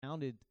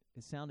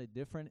sounded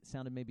different. It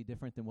sounded maybe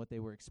different than what they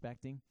were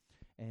expecting,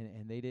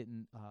 and they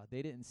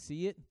didn't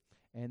see it.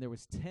 And there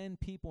was 10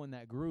 people in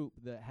that group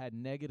that had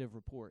negative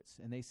reports,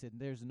 and they said,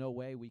 "There's no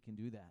way we can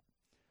do that."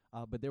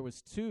 But there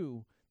was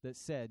 2 that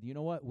said, "You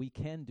know what? We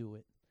can do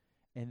it."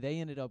 And they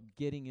ended up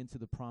getting into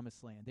the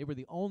promised land. They were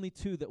the only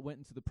 2 that went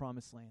into the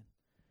promised land.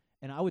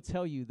 And I would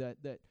tell you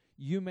that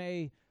you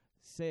may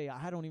say,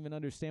 "I don't even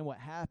understand what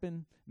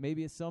happened."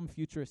 Maybe it's some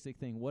futuristic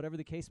thing. Whatever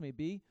the case may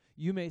be,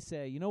 you may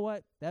say, "You know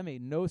what? That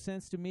made no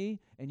sense to me."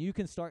 And you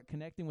can start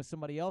connecting with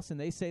somebody else, and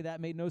they say that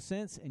made no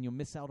sense, and you'll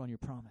miss out on your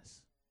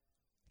promise.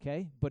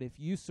 Okay? But if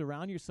you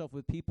surround yourself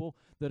with people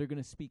that are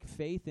going to speak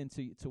faith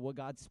into what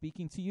God's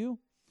speaking to you,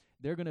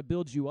 they're going to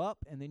build you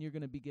up, and then you're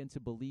going to begin to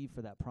believe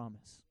for that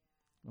promise.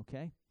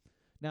 Okay?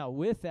 Now,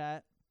 with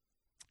that,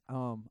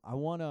 I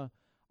want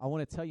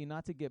to tell you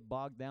not to get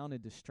bogged down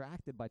and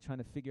distracted by trying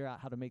to figure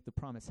out how to make the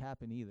promise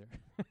happen either,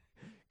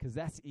 because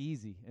that's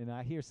easy. And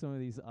I hear some of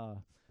these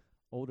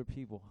older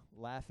people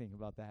laughing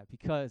about that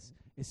because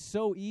it's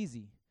so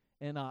easy.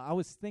 And I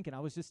was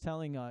just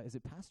telling, is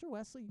it Pastor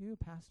Wesley? You a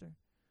pastor?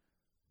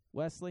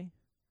 Wesley?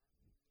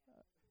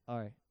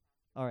 All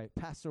right,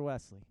 Pastor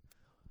Wesley.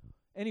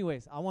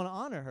 Anyways, I want to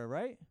honor her,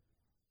 right?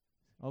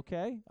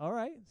 Okay, all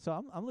right. So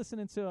I'm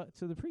listening to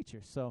the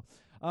preacher. So,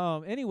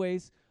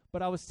 anyways,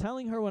 but I was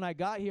telling her when I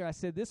got here, I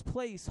said this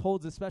place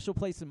holds a special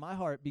place in my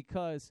heart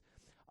because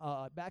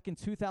back in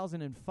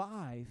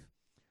 2005,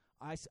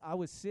 I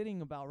was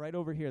sitting about right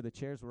over here. The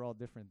chairs were all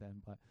different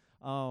then,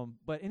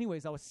 but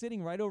anyways, I was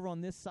sitting right over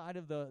on this side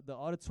of the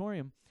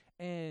auditorium,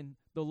 and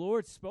the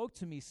Lord spoke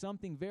to me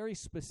something very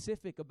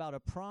specific about a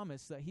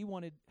promise that He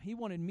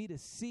wanted me to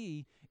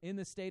see in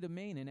the state of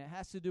Maine, and it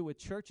has to do with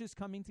churches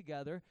coming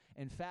together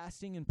and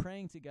fasting and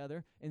praying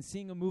together and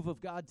seeing a move of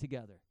God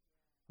together.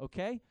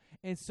 Okay?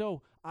 And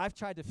so I've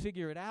tried to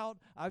figure it out.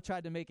 I've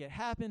tried to make it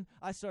happen.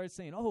 I started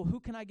saying, "Oh, who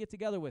can I get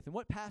together with? And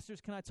what pastors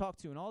can I talk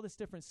to?" And all this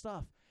different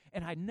stuff.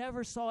 And I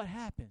never saw it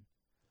happen.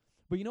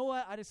 But you know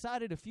what? I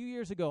decided a few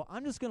years ago,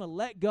 I'm just going to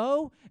let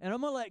go, and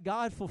I'm going to let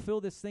God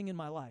fulfill this thing in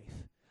my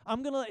life.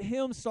 I'm going to let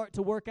Him start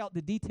to work out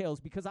the details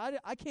because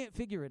I can't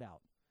figure it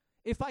out.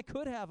 If I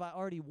could have, I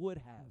already would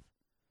have.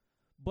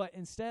 But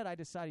instead, I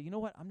decided, you know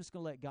what? I'm just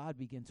going to let God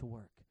begin to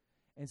work.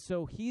 And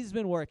so He's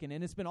been working,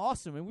 and it's been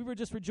awesome. And we were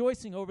just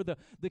rejoicing over the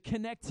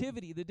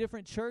connectivity, the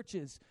different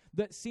churches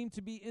that seem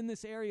to be in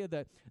this area,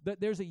 that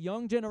there's a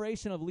young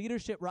generation of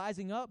leadership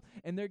rising up,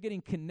 and they're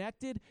getting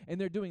connected, and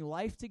they're doing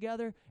life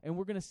together, and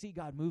we're going to see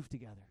God move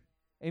together.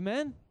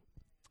 Amen?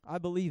 I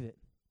believe it.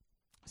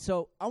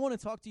 So I want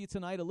to talk to you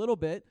tonight a little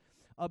bit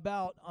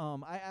about,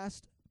 I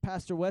asked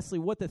Pastor Wesley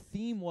what the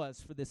theme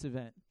was for this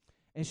event.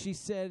 And she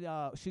said,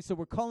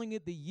 we're calling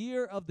it the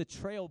Year of the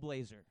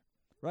Trailblazer.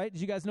 Right?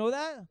 Did you guys know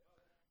that?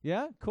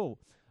 Yeah? Cool.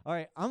 All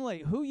right. I'm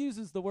like, who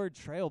uses the word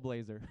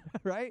trailblazer?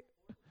 Right?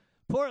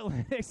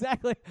 Portland.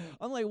 Exactly.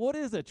 I'm like, what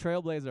is a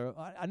trailblazer?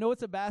 I know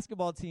it's a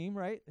basketball team,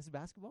 right? Is it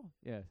basketball?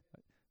 Yeah.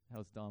 That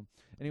was dumb.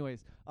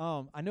 Anyways,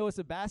 I know it's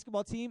a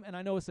basketball team, and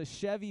I know it's a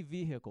Chevy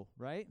vehicle,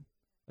 right?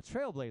 A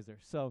trailblazer.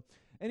 So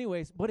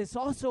anyways, but it's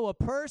also a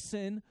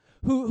person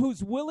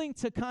who's willing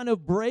to kind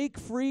of break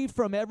free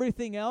from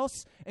everything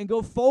else and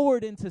go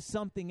forward into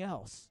something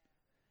else.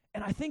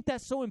 And I think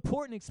that's so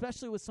important,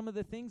 especially with some of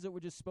the things that were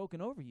just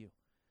spoken over you.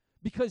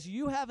 Because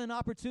you have an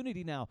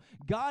opportunity now.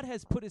 God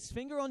has put His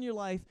finger on your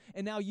life,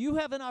 and now you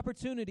have an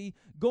opportunity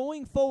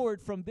going forward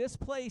from this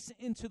place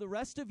into the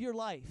rest of your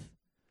life.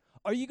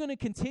 Are you going to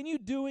continue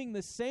doing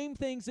the same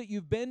things that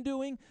you've been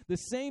doing, the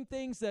same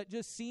things that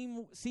just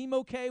seem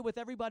okay with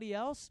everybody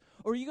else?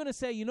 Or are you going to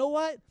say, you know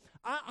what?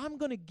 I'm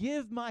going to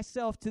give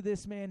myself to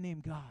this man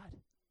named God.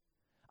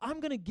 I'm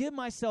going to give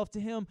myself to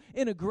Him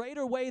in a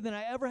greater way than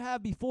I ever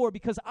have before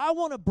because I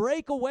want to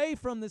break away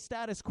from the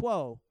status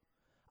quo.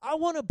 I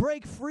want to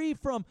break free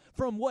from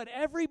what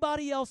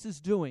everybody else is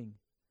doing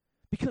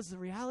because the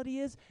reality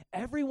is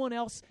everyone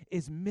else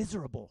is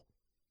miserable.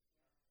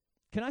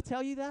 Can I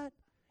tell you that?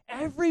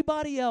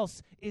 Everybody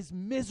else is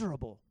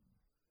miserable.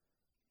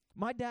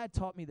 My dad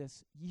taught me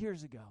this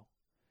years ago.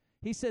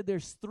 He said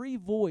there's 3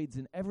 voids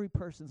in every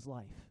person's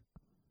life.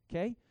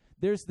 Okay?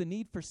 There's the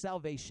need for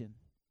salvation.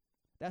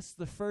 That's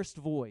the first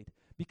void.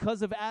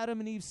 Because of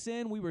Adam and Eve's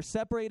sin, we were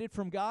separated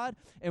from God,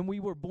 and we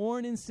were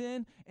born in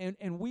sin,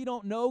 and we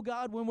don't know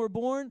God when we're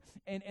born,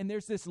 and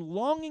there's this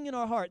longing in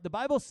our heart. The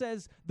Bible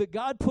says that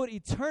God put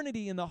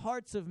eternity in the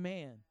hearts of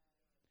man.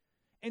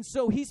 And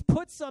so He's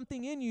put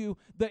something in you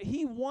that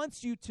He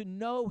wants you to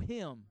know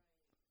Him,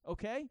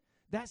 okay?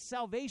 That's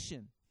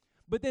salvation.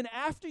 But then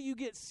after you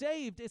get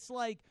saved, it's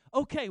like,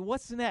 okay,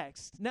 what's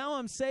next? Now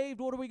I'm saved,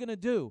 what are we going to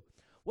do?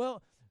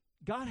 Well,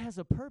 God has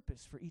a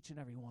purpose for each and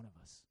every one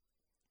of us.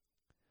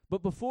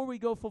 But before we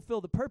go fulfill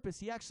the purpose,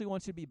 He actually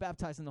wants you to be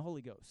baptized in the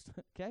Holy Ghost,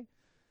 okay?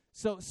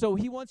 So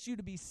He wants you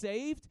to be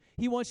saved,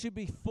 He wants you to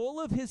be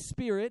full of His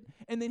Spirit,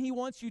 and then He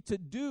wants you to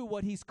do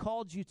what He's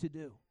called you to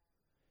do.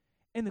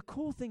 And the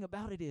cool thing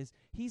about it is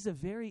He's a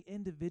very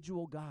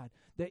individual God,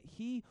 that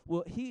He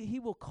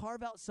will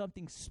carve out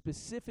something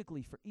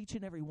specifically for each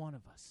and every one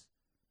of us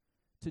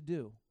to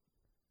do.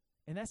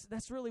 And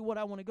that's really what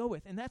I want to go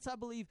with. And that's, I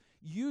believe,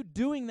 you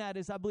doing that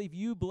is, I believe,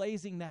 you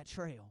blazing that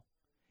trail.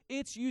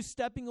 It's you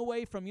stepping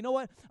away from, you know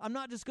what, I'm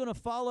not just going to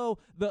follow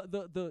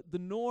the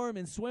norm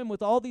and swim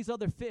with all these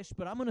other fish,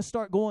 but I'm going to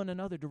start going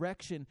another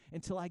direction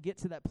until I get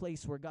to that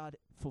place where God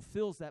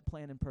fulfills that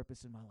plan and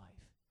purpose in my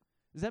life.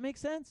 Does that make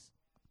sense?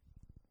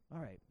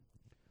 All right.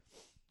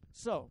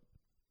 So,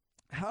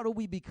 how do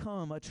we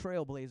become a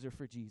trailblazer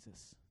for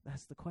Jesus?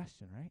 That's the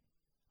question, right?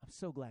 I'm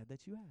so glad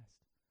that you asked.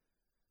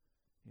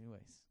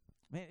 Anyways,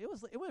 man,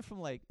 it went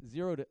from like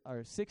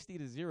 60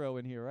 to 0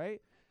 in here,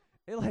 right?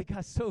 It like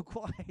got so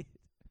quiet.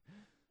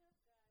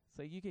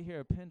 So you can hear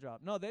a pin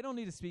drop. No, they don't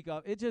need to speak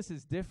up. It just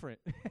is different.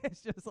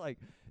 It's just like,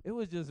 it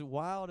was just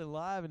wild and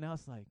live, and now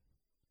it's like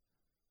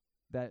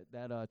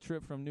that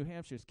trip from New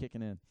Hampshire is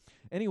kicking in.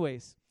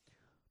 Anyways,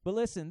 but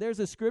listen, there's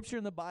a scripture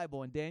in the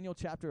Bible in Daniel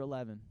chapter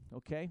 11,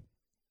 okay?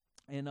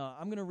 And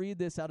I'm going to read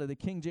this out of the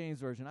King James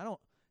Version. I don't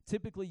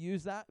typically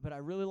use that, but I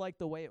really like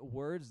the way it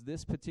words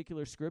this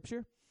particular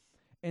scripture.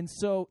 And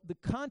so the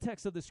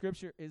context of the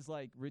scripture is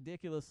like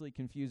ridiculously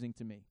confusing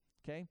to me,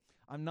 okay?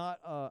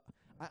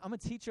 I'm a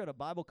teacher at a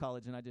Bible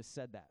college, and I just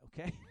said that,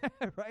 okay?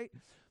 Right?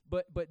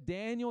 But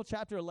Daniel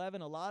chapter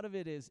 11, a lot of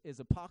it is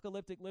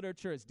apocalyptic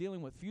literature. It's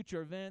dealing with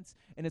future events,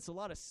 and it's a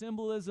lot of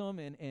symbolism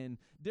and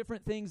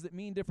different things that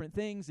mean different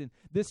things. And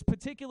this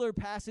particular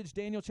passage,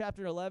 Daniel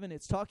chapter 11,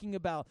 it's talking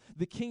about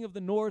the king of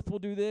the north will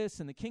do this,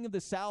 and the king of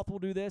the south will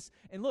do this.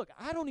 And look,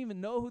 I don't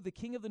even know who the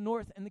king of the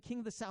north and the king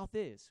of the south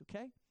is,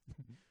 okay?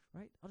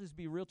 Right? I'll just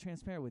be real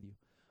transparent with you.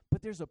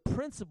 But there's a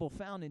principle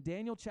found in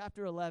Daniel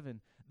chapter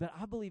 11 that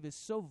I believe is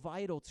so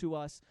vital to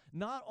us,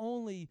 not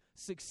only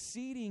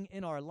succeeding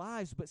in our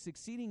lives, but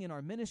succeeding in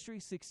our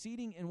ministry,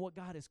 succeeding in what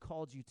God has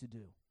called you to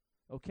do,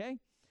 okay?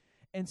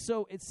 And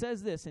so it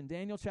says this in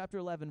Daniel chapter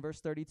 11,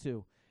 verse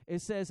 32. It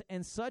says,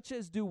 "And such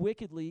as do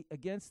wickedly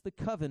against the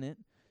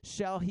covenant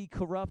shall he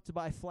corrupt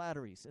by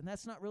flatteries." And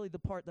that's not really the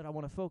part that I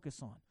want to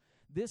focus on.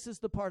 This is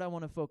the part I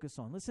want to focus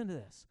on. Listen to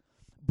this.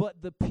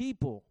 "But the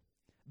people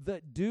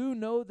that do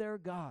know their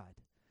God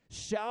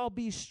shall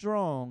be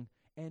strong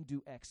and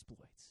do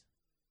exploits."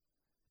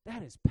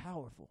 That is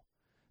powerful.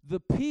 The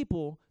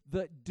people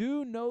that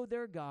do know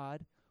their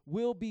God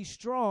will be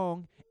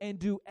strong and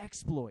do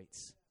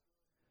exploits.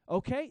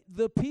 Okay?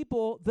 The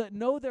people that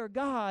know their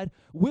God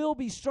will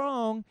be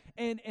strong,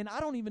 and I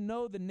don't even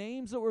know the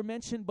names that were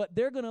mentioned, but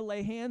they're going to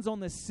lay hands on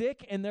the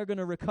sick and they're going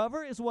to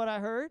recover is what I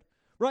heard,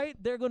 right?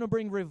 They're going to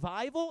bring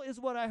revival is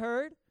what I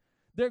heard.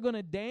 They're going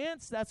to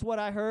dance, that's what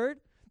I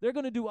heard. They're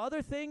going to do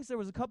other things. There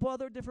was a couple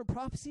other different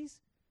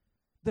prophecies.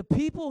 The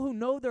people who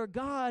know their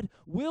God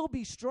will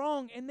be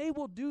strong, and they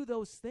will do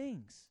those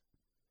things.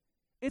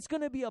 It's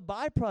going to be a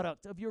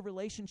byproduct of your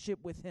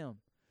relationship with Him.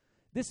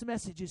 This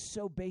message is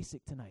so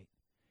basic tonight.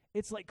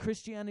 It's like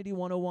Christianity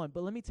 101.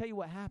 But let me tell you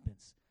what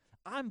happens.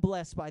 I'm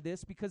blessed by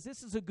this because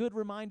this is a good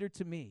reminder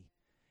to me.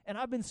 And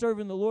I've been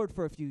serving the Lord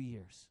for a few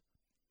years.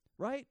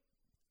 Right?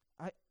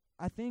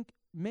 I think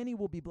many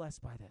will be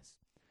blessed by this.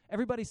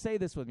 Everybody say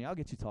this with me. I'll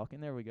get you talking.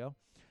 There we go.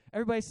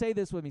 Everybody say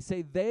this with me.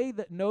 Say, "They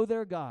that know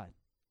their God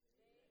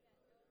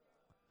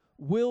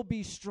will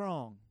be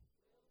strong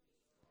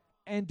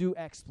and do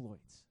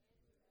exploits."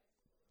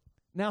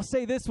 Now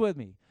say this with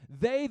me.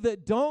 "They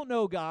that don't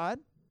know God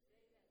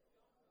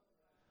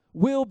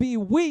will be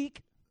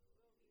weak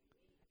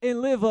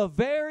and live a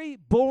very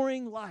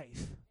boring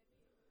life."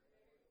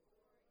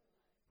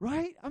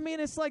 Right? I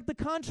mean, it's like the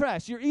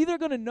contrast. You're either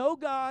going to know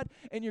God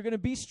and you're going to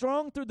be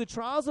strong through the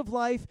trials of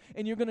life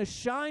and you're going to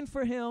shine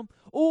for Him,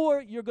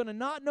 or you're going to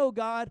not know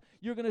God,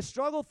 you're going to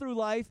struggle through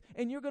life,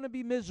 and you're going to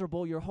be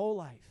miserable your whole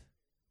life.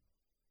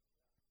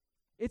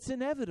 It's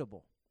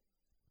inevitable.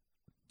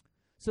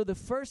 So the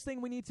first thing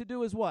we need to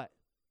do is what?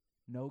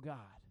 Know God.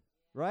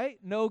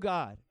 Right? Know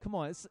God. Come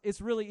on,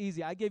 it's really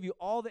easy. I gave you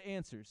all the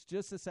answers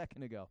just a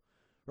second ago.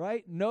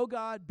 Right? Know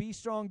God, be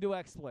strong, do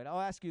exploit. I'll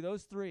ask you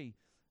those three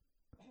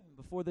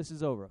before this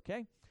is over,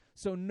 okay?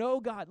 So know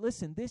God.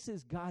 Listen, this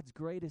is God's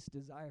greatest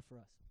desire for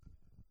us.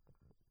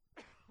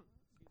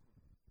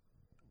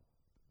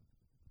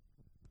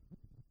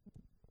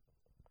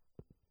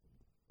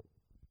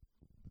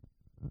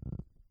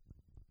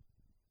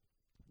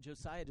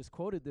 Josiah just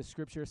quoted this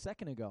scripture a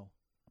second ago.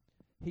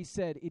 He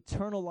said,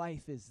 "Eternal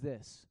life is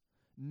this,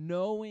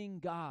 knowing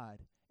God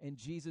and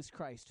Jesus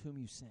Christ whom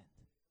you sent."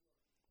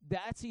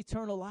 That's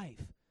eternal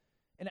life.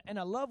 And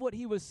I love what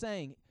he was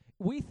saying.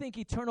 We think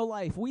eternal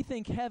life, we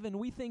think heaven,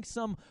 we think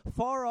some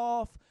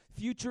far-off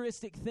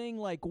futuristic thing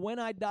like when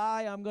I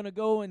die, I'm going to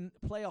go and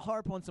play a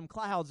harp on some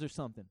clouds or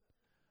something,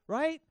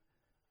 right?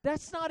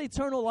 That's not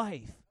eternal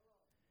life.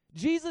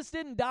 Jesus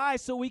didn't die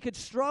so we could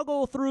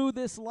struggle through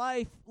this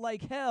life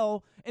like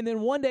hell and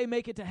then one day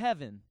make it to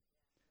heaven.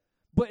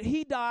 But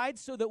He died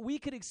so that we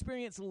could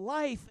experience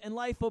life and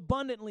life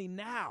abundantly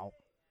now.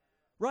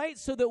 Right?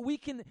 So that we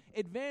can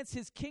advance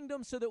His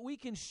kingdom, so that we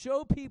can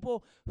show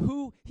people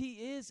who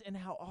He is and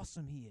how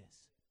awesome He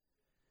is.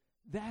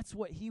 That's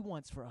what He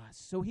wants for us.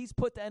 So He's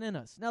put that in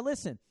us. Now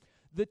listen,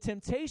 the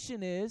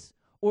temptation is,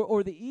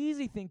 Or the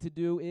easy thing to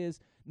do is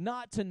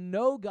not to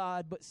know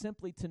God, but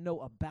simply to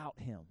know about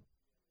him.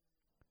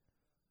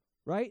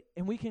 Right?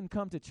 And we can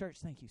come to church.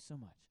 Thank you so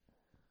much.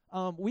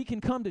 We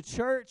can come to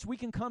church. We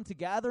can come to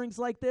gatherings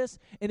like this.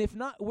 And if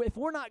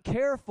we're not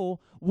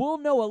careful, we'll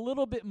know a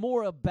little bit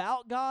more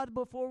about God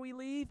before we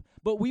leave,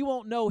 but we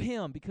won't know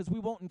him because we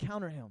won't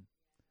encounter him.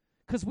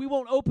 Because we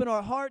won't open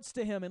our hearts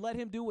to him and let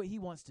him do what he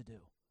wants to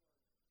do.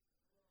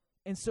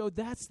 And so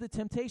that's the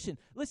temptation.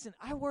 Listen,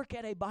 I work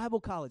at a Bible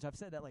college. I've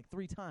said that like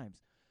 3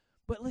 times.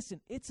 But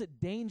listen, it's a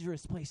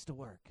dangerous place to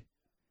work.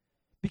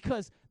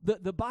 Because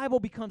the Bible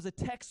becomes a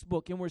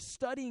textbook, and we're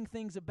studying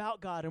things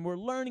about God, and we're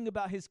learning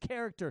about his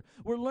character.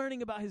 We're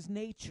learning about his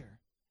nature.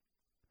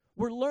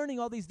 We're learning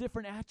all these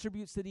different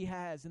attributes that he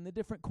has and the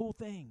different cool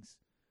things.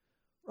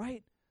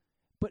 Right?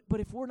 But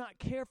if we're not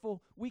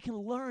careful, we can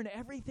learn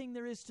everything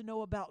there is to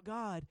know about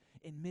God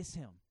and miss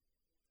him.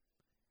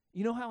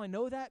 You know how I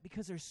know that?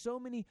 Because there's so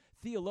many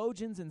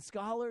theologians and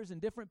scholars and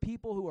different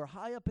people who are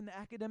high up in the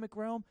academic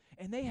realm,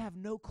 and they have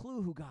no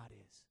clue who God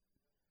is.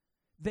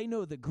 They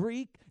know the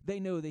Greek, they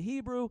know the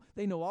Hebrew,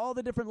 they know all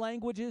the different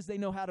languages, they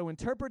know how to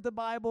interpret the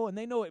Bible, and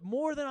they know it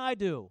more than I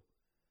do.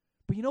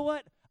 But you know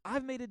what?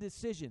 I've made a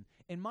decision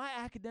in my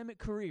academic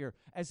career,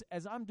 as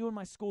I'm doing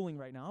my schooling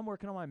right now, I'm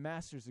working on my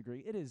master's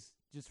degree. It is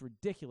just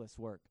ridiculous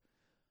work.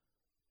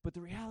 But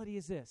the reality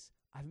is this: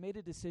 I've made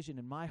a decision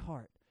in my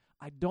heart.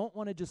 I don't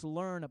want to just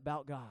learn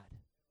about God.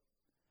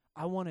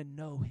 I want to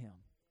know him.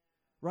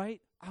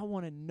 Right? I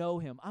want to know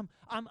him.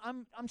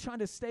 I'm trying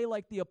to stay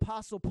like the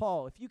Apostle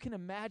Paul. If you can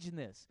imagine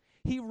this.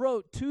 He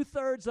wrote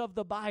 2/3 of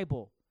the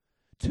Bible.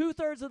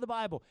 2/3 of the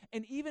Bible.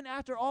 And even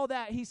after all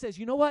that, he says,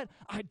 you know what?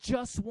 I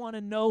just want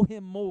to know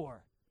him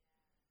more.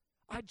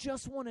 I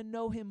just want to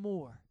know him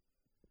more.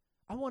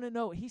 I want to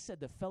know, he said,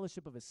 the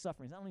fellowship of his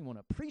sufferings. I don't even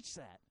want to preach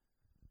that.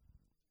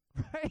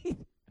 Right?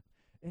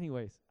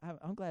 Anyways,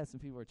 I'm glad some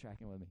people are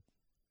tracking with me.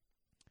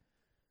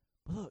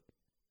 But look,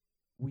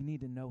 we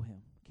need to know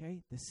him,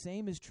 okay? The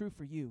same is true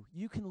for you.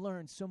 You can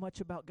learn so much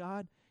about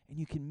God, and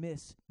you can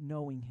miss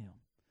knowing him.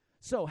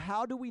 So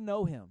how do we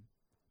know him?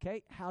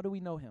 Okay, how do we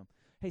know him?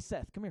 Hey,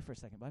 Seth, come here for a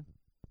second, bud.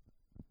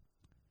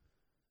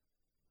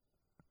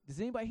 Does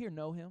anybody here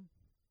know him?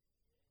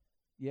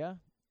 Yeah?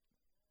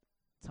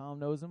 Tom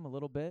knows him a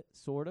little bit,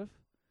 sort of.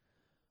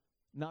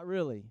 Not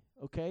really,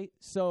 okay?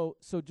 So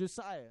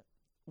Josiah,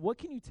 what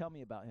can you tell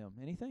me about him?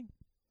 Anything?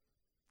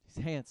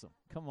 He's handsome.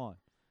 Come on.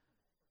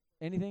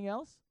 Anything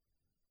else?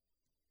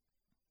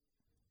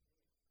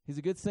 He's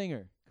a good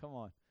singer. Come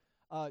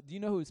on. Do you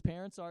know who his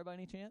parents are by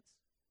any chance?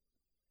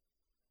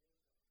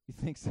 You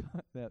think so?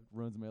 That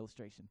ruins my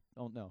illustration.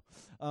 Oh, no.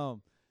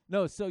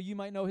 No, so you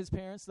might know his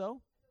parents,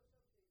 though?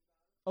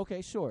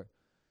 Okay, sure.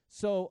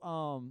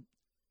 So,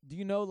 do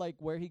you know, like,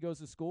 where he goes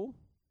to school?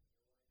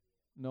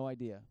 No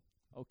idea.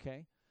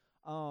 Okay.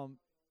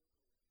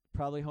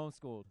 Probably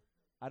homeschooled.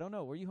 I don't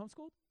know. Were you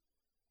homeschooled?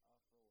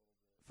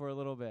 For a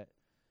little bit.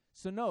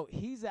 So, no,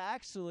 he's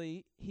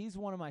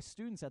one of my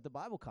students at the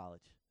Bible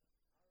college.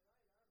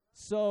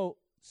 So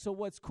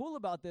what's cool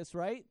about this,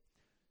 right?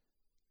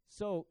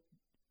 So,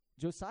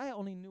 Josiah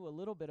only knew a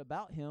little bit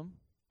about him.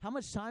 How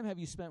much time have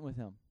you spent with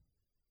him?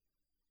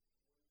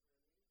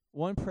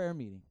 One prayer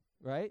meeting,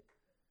 right?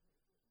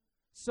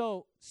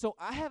 So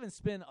I haven't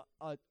spent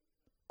a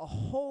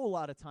whole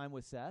lot of time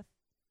with Seth,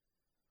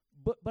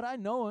 but I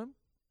know him,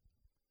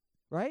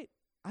 right?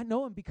 I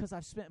know him because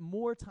I've spent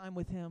more time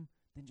with him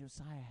than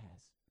Josiah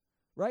has,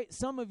 right?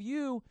 Some of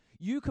you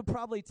could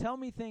probably tell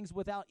me things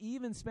without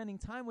even spending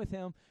time with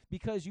him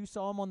because you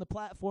saw him on the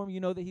platform.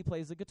 You know that he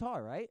plays the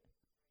guitar, right?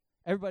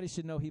 Everybody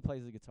should know he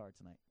plays the guitar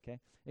tonight, okay?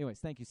 Anyways,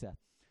 thank you, Seth.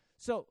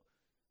 So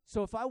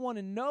if I want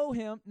to know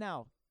him,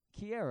 now,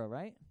 Kiara,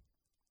 right?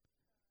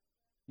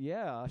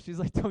 Yeah, she's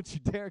like, don't you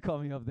dare call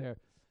me up there.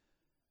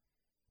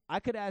 I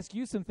could ask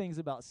you some things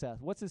about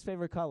Seth. What's his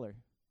favorite color?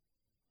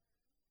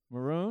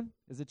 Maroon?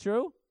 Is it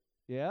true?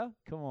 Yeah?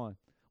 Come on.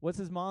 What's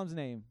his mom's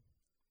name?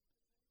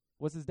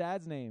 What's his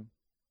dad's name?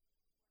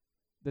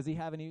 Does he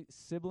have any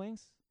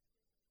siblings?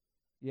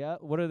 Yeah?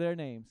 What are their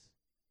names?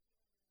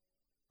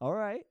 All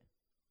right.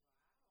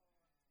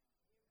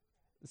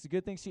 It's a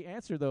good thing she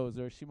answered those,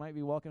 or she might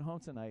be walking home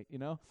tonight, you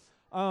know?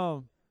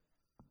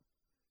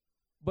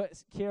 But,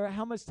 Kiara,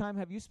 how much time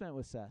have you spent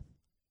with Seth?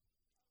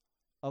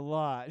 A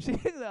lot. She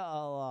said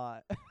a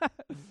lot.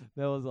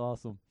 That was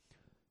awesome.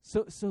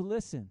 So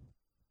listen.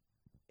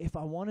 If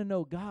I want to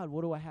know God,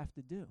 what do I have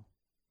to do?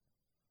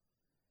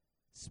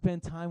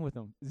 Spend time with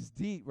him. It's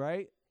deep,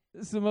 right?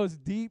 This is the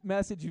most deep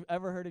message you've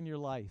ever heard in your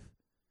life.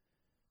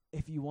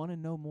 If you want to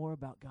know more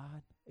about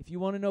God, if you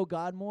want to know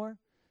God more,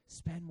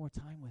 spend more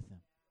time with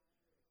him.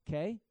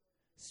 Okay?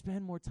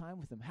 Spend more time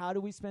with him. How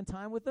do we spend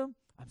time with him?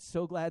 I'm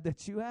so glad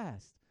that you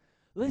asked.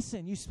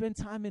 Listen, you spend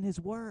time in his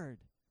word.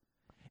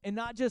 And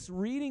not just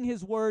reading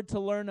his word to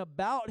learn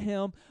about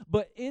him,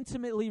 but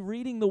intimately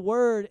reading the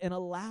word and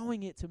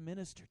allowing it to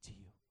minister to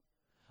you.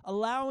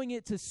 allowing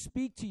it to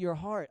speak to your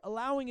heart,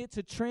 allowing it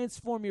to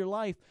transform your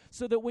life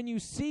so that when you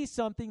see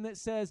something that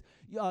says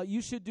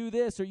you should do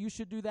this or you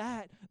should do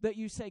that, that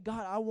you say,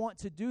 God, I want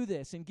to do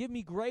this and give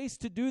me grace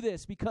to do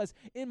this because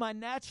in my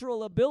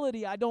natural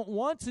ability, I don't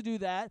want to do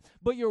that,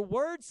 but your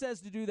word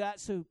says to do that,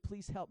 so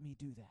please help me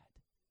do that.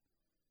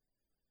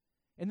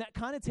 And that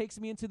kind of takes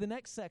me into the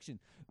next section.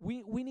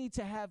 We need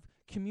to have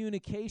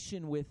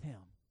communication with him,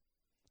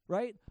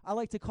 right? I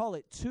like to call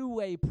it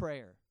two-way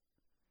prayer.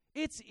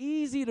 It's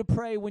easy to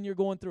pray when you're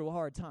going through a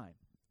hard time.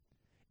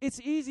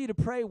 It's easy to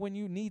pray when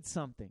you need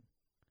something,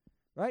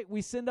 right?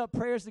 We send up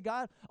prayers to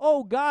God.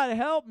 Oh, God,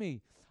 help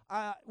me.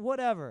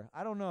 Whatever.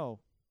 I don't know.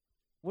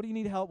 What do you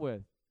need help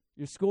with?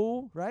 Your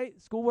school, right?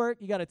 Schoolwork.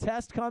 You got a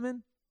test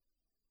coming.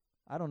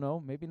 I don't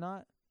know. Maybe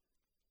not,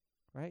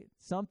 right?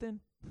 Something,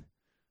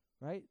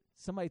 right?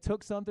 Somebody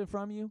took something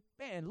from you.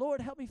 Man,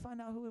 Lord, help me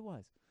find out who it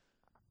was.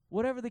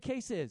 Whatever the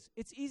case is,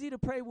 it's easy to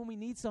pray when we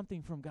need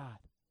something from God.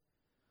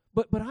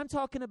 But I'm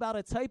talking about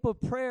a type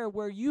of prayer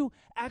where you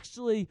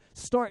actually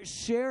start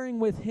sharing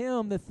with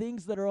him the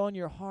things that are on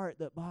your heart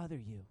that bother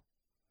you.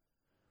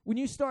 When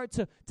you start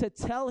to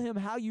tell him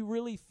how you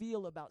really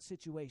feel about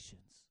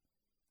situations.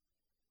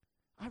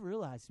 I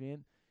realize,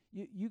 man,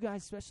 you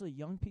guys, especially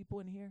young people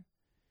in here,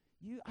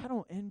 I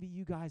don't envy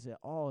you guys at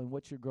all in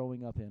what you're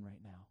growing up in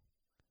right now.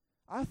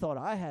 I thought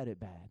I had it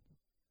bad.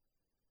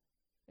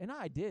 And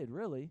I did,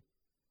 really.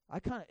 I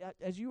kind of,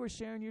 as you were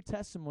sharing your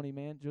testimony,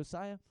 man,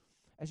 Josiah,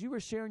 as you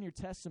were sharing your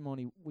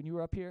testimony when you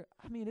were up here,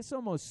 I mean, it's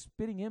almost a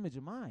spitting image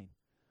of mine.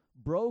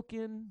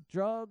 Broken,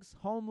 drugs,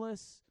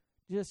 homeless,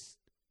 just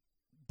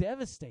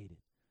devastated.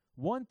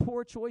 One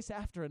poor choice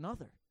after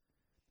another.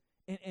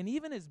 And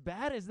even as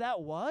bad as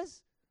that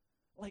was,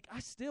 like I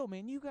still,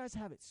 man, you guys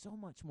have it so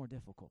much more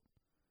difficult.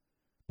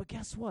 But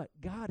guess what?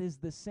 God is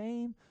the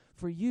same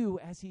for you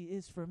as he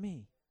is for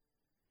me.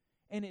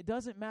 And it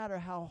doesn't matter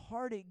how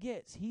hard it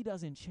gets, he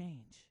doesn't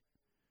change.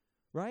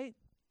 Right?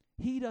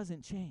 He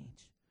doesn't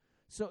change.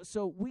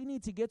 So we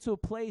need to get to a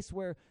place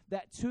where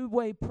that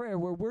two-way prayer,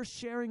 where we're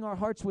sharing our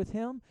hearts with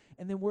him,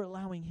 and then we're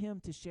allowing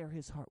him to share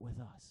his heart with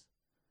us.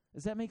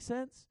 Does that make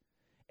sense?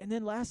 And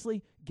then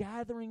lastly,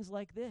 gatherings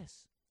like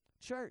this.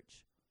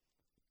 Church.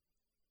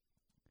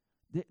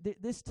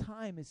 This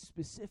time is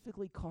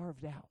specifically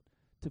carved out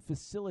to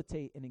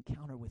facilitate an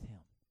encounter with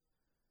him.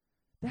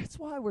 That's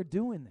why we're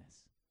doing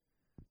this.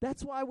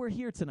 That's why we're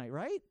here tonight,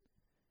 right?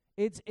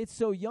 It's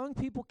so young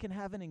people can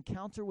have an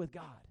encounter with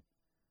God.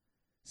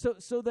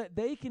 So that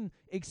they can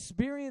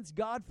experience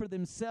God for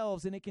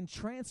themselves and it can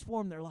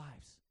transform their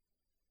lives.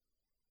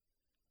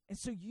 And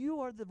so you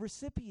are the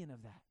recipient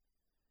of that.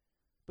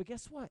 But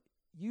guess what?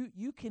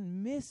 You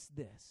can miss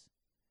this.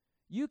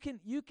 You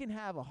can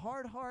have a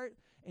hard heart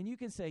and you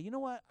can say, you know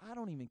what? I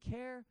don't even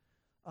care.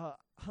 I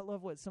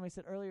love what somebody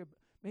said earlier.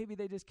 Maybe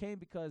they just came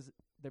because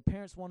their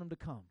parents want them to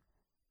come.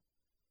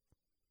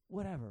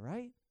 Whatever,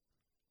 right?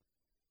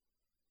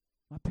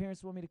 My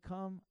parents want me to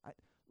come.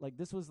 Like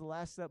this was the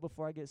last step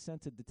before I get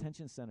sent to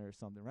detention center or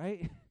something,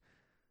 right?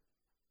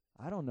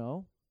 I don't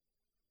know.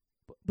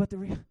 But the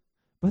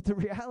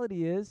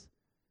reality is,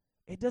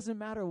 it doesn't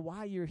matter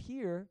why you're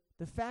here.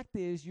 The fact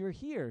is you're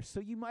here.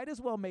 So you might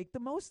as well make the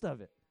most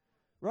of it,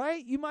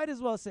 right? You might as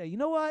well say, you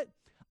know what?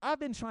 I've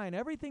been trying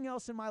everything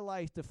else in my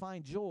life to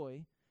find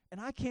joy, and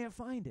I can't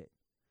find it.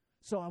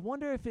 So I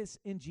wonder if it's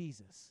in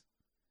Jesus.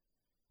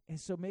 And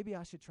so maybe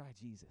I should try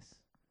Jesus,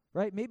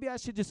 right? Maybe I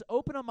should just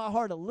open up my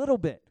heart a little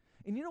bit.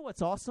 And you know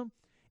what's awesome?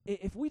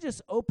 If we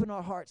just open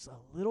our hearts a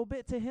little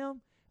bit to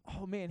him,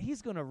 oh, man,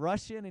 he's going to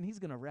rush in and he's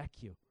going to wreck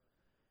you.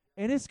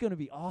 And it's going to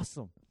be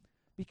awesome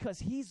because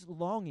he's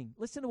longing.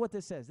 Listen to what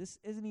this says. This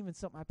isn't even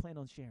something I plan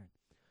on sharing.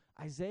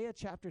 Isaiah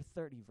chapter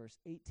 30, verse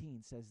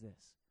 18 says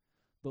this.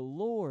 The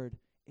Lord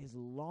is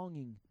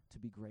longing to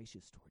be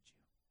gracious towards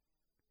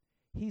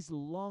you. He's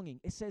longing.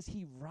 It says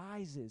he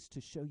rises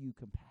to show you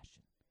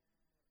compassion.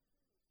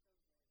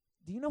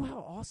 Do you know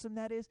how awesome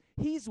that is?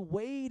 He's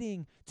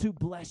waiting to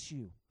bless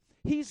you.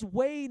 He's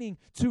waiting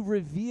to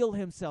reveal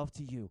himself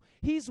to you.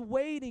 He's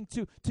waiting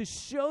to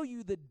show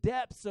you the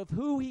depths of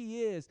who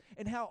he is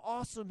and how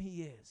awesome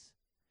he is.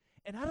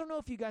 And I don't know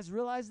if you guys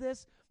realize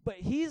this, but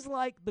he's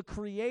like the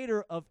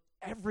creator of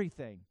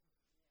everything.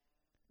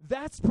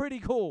 That's pretty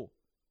cool.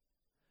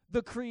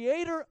 The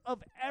creator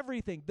of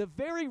everything. The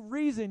very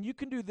reason you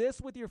can do this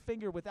with your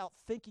finger without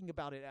thinking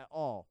about it at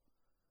all.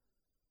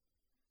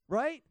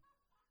 Right?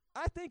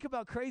 I think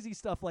about crazy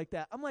stuff like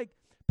that. I'm like,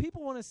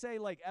 people want to say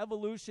like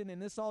evolution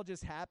and this all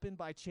just happened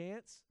by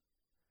chance.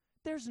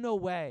 There's no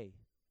way.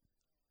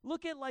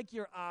 Look at like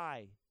your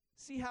eye.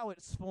 See how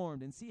it's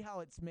formed and see how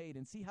it's made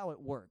and see how it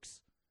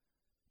works.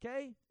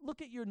 Okay?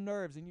 Look at your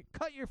nerves and you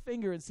cut your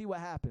finger and see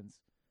what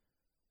happens.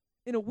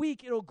 In a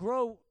week, it'll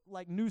grow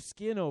like new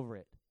skin over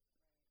it.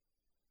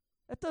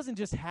 That doesn't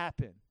just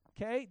happen.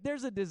 Okay?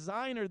 There's a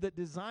designer that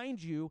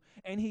designed you,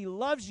 and he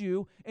loves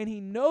you, and he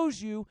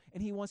knows you,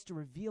 and he wants to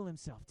reveal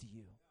himself to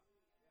you.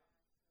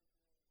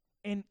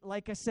 And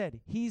like I said,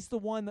 he's the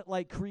one that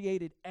like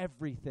created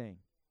everything.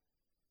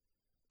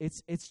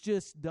 It's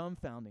just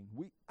dumbfounding.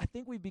 I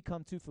think we've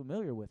become too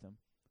familiar with him.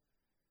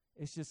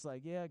 It's just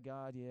like, yeah,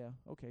 God, yeah,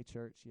 okay,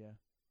 church, yeah.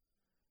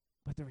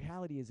 But the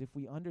reality is, if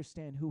we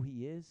understand who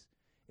he is,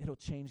 it'll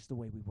change the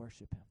way we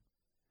worship him.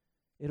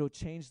 It'll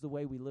change the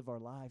way we live our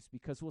lives,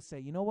 because we'll say,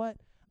 you know what?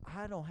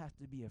 I don't have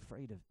to be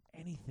afraid of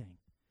anything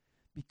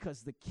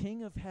because the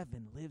King of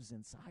heaven lives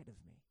inside of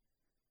me.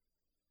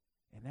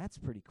 And that's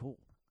pretty cool.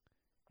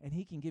 And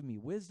he can give me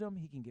wisdom.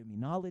 He can give me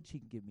knowledge. He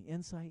can give me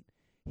insight.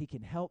 He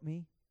can help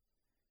me.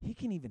 He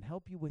can even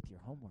help you with your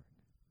homework.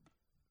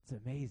 It's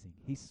amazing.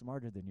 He's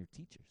smarter than your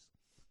teachers.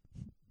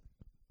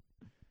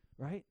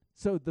 Right?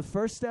 So the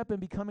first step in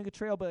becoming a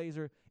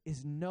trailblazer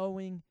is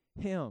knowing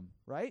him,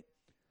 right?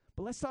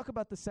 But let's talk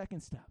about the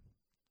second step,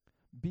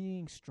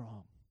 being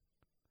strong.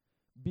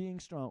 Being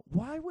strong.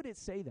 Why would it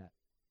say that?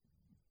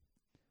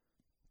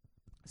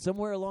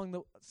 Somewhere along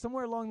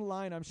the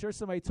line, I'm sure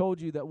somebody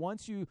told you that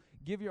once you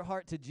give your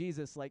heart to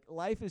Jesus, like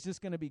life is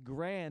just going to be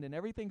grand and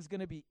everything's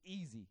going to be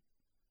easy.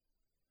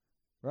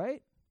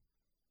 Right?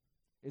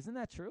 Isn't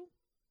that true?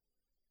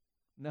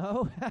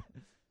 No?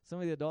 Some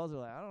of the adults are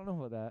like, I don't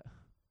know about that.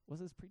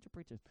 What's this preacher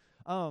preaching?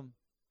 No,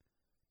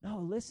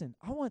 listen,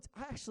 I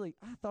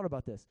thought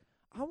about this.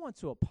 I want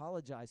to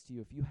apologize to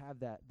you if you have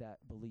that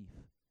belief.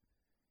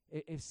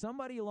 If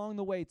somebody along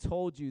the way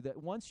told you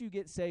that once you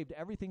get saved,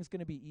 everything's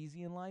going to be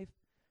easy in life,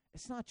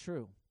 it's not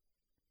true.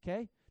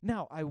 Okay?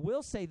 Now, I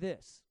will say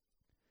this.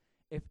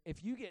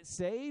 If you get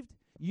saved,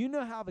 you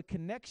now have a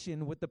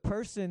connection with the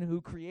person who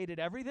created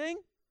everything,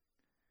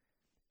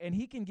 and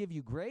he can give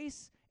you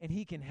grace, and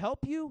he can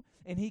help you,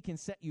 and he can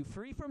set you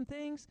free from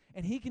things,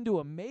 and he can do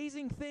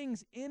amazing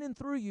things in and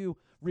through you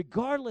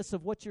regardless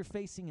of what you're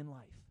facing in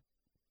life.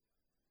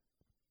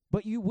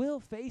 But you will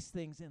face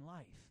things in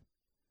life.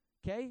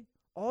 Okay?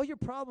 All your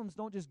problems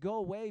don't just go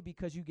away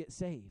because you get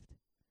saved.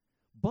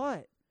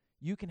 But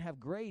you can have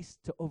grace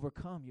to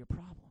overcome your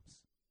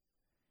problems.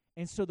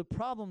 And so the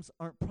problems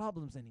aren't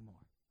problems anymore.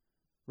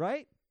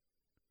 Right?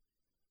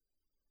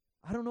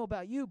 I don't know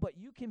about you, but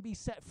you can be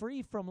set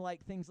free from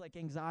like things like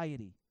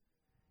anxiety.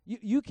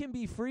 You can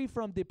be free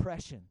from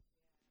depression.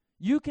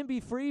 You can be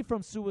free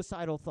from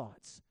suicidal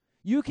thoughts.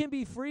 You can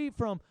be free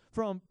from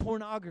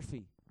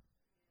pornography.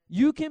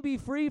 You can be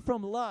free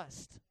from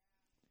lust.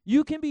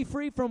 You can be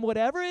free from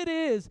whatever it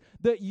is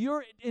that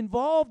you're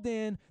involved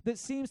in that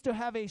seems to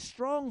have a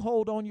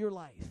stronghold on your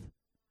life.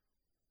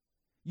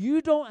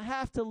 You don't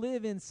have to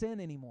live in sin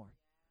anymore.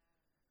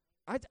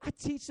 I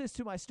teach this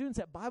to my students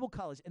at Bible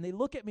college, and they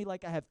look at me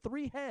like I have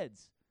 3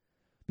 heads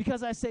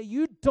because I say,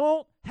 you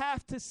don't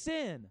have to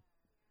sin.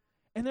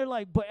 And they're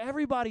like, but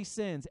everybody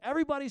sins.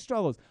 Everybody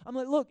struggles. I'm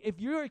like, look, if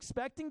you're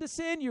expecting to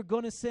sin, you're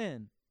going to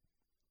sin.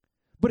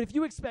 But if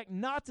you expect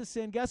not to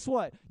sin, guess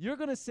what? You're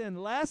going to sin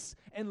less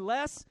and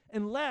less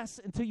and less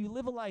until you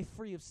live a life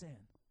free of sin.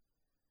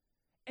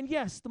 And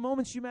yes, the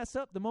moments you mess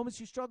up, the moments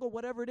you struggle,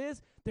 whatever it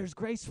is, there's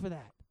grace for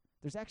that.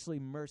 There's actually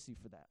mercy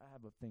for that. I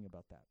have a thing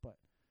about that. But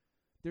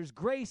there's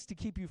grace to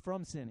keep you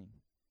from sinning.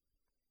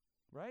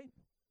 Right?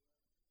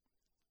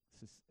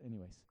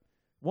 Anyways,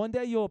 one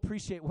day you'll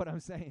appreciate what I'm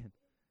saying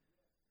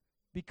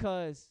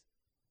because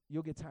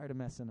you'll get tired of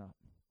messing up.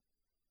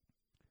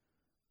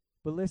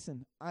 But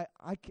listen,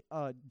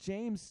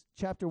 James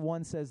chapter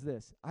 1 says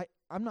this.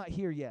 I'm not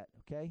here yet,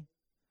 okay?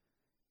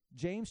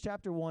 James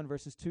chapter 1,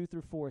 verses 2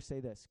 through 4 say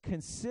this.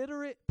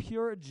 Consider it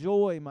pure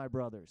joy, my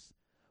brothers,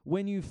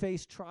 when you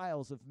face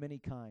trials of many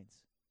kinds.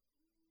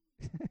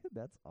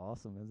 That's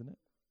awesome, isn't it?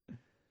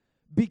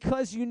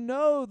 Because you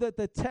know that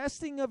the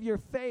testing of your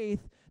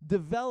faith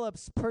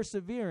develops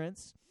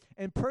perseverance,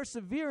 and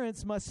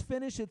perseverance must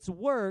finish its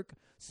work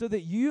so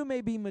that you may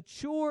be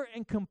mature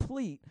and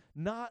complete,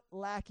 not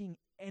lacking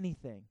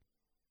anything.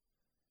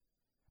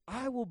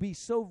 I will be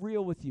so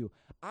real with you.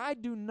 I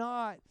do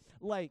not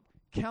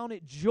count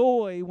it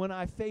joy when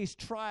I face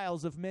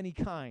trials of many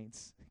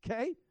kinds,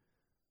 okay?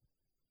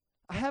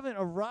 I haven't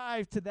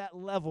arrived to that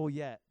level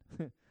yet.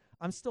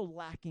 I'm still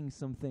lacking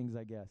some things,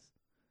 I guess.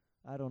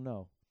 I don't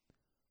know.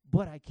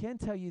 But I can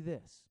tell you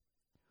this.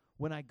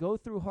 When I go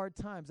through hard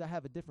times, I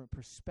have a different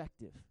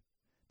perspective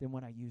than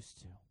when I used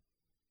to.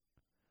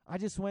 I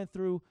just went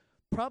through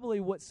probably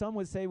what some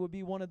would say would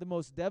be one of the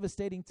most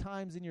devastating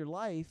times in your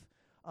life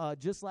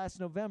just last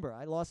November.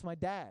 I lost my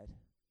dad,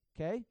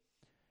 okay?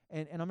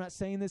 And I'm not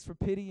saying this for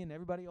pity and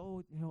everybody, he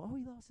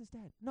lost his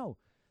dad. No,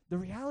 the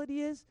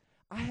reality is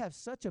I have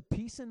such a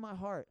peace in my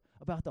heart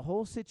about the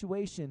whole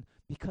situation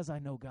because I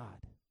know God.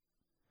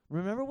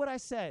 Remember what I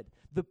said.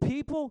 The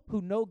people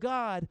who know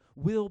God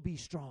will be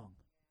strong.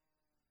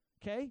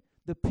 Okay?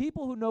 The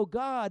people who know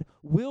God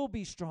will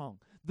be strong.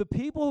 The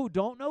people who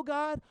don't know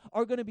God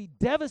are going to be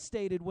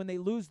devastated when they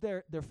lose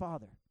their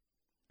father.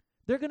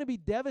 They're going to be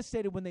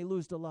devastated when they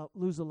lose a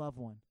loved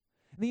one.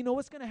 And you know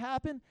what's going to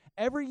happen?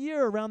 Every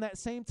year around that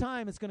same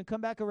time, it's going to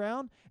come back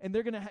around, and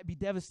they're going to be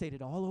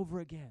devastated all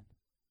over again.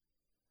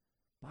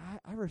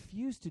 But I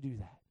refuse to do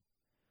that.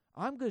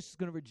 I'm just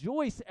going to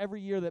rejoice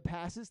every year that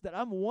passes that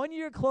I'm 1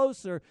 year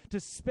closer to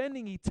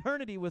spending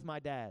eternity with my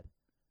dad.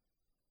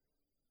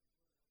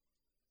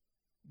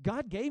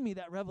 God gave me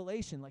that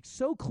revelation,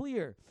 so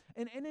clear.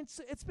 And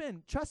it's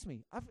been, trust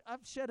me,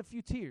 I've shed a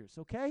few tears,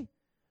 okay?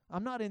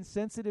 I'm not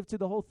insensitive to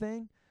the whole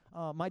thing.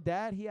 My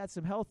dad, he had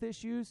some health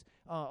issues,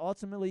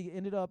 ultimately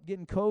ended up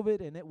getting COVID,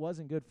 and it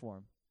wasn't good for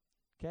him.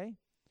 Okay?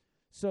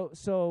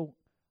 So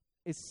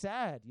it's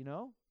sad, you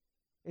know?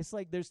 It's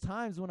like there's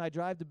times when I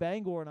drive to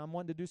Bangor and I'm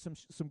wanting to do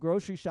some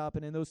grocery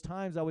shopping, and those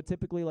times I would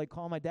typically like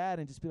call my dad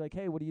and just be like,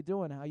 hey, what are you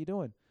doing? How you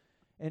doing?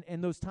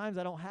 And those times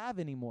I don't have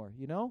anymore,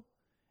 you know?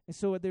 And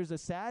so there's a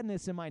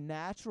sadness in my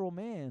natural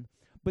man,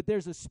 but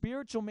there's a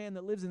spiritual man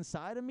that lives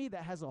inside of me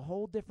that has a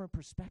whole different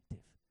perspective.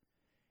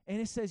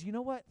 And it says, you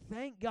know what?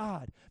 Thank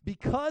God.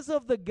 Because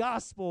of the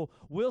gospel,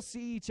 we'll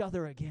see each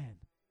other again.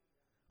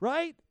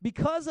 Right?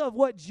 Because of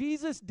what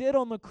Jesus did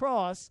on the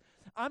cross,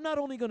 I'm not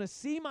only going to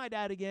see my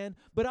dad again,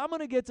 but I'm going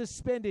to get to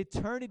spend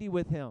eternity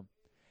with him.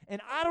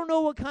 And I don't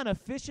know what kind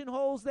of fishing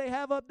holes they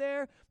have up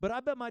there, but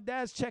I bet my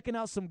dad's checking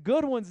out some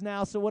good ones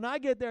now, so when I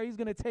get there, he's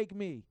going to take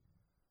me.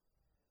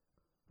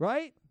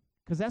 Right?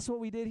 Because that's what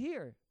we did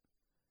here.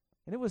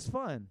 And it was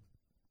fun.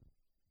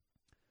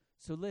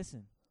 So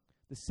listen,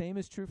 the same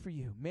is true for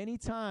you. Many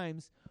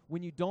times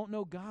when you don't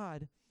know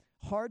God,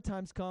 hard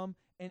times come,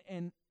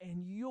 and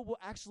you will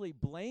actually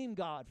blame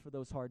God for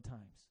those hard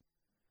times.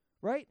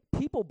 Right?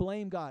 People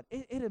blame God.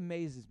 It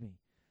amazes me.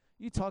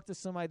 You talk to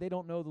somebody, they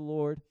don't know the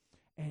Lord,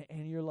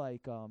 and you're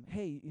like,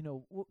 hey, you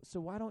know,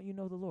 so why don't you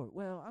know the Lord?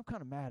 Well, I'm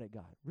kind of mad at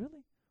God.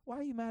 Really? Why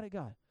are you mad at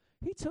God?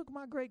 He took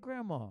my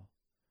great-grandma.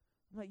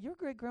 I'm like, your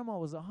great-grandma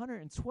was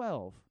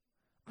 112.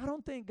 I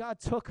don't think God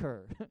took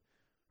her,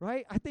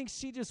 right? I think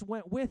she just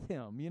went with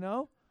him, you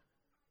know?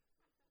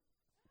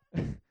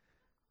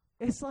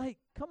 It's like,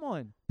 come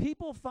on.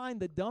 People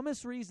find the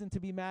dumbest reason to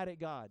be mad at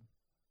God.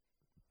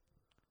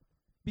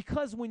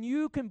 Because when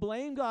you can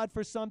blame God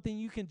for something,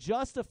 you can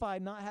justify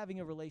not having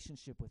a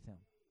relationship with him.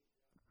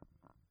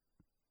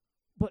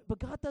 But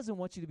God doesn't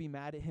want you to be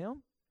mad at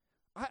him.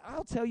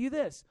 I'll tell you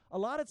this. A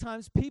lot of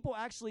times people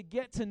actually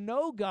get to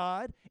know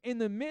God in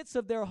the midst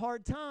of their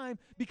hard time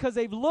because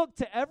they've looked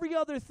to every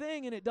other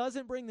thing and it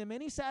doesn't bring them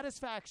any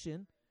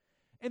satisfaction.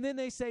 And then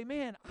they say,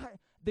 man,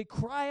 they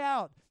cry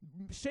out,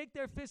 shake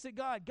their fist at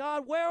God.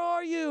 God, where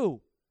are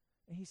you?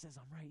 And he says,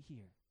 I'm right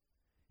here.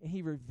 And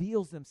he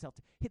reveals himself.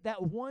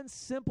 That one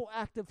simple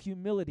act of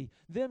humility,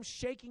 them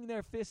shaking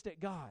their fist at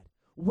God.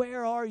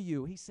 Where are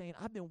you? He's saying,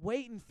 I've been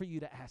waiting for you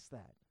to ask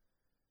that.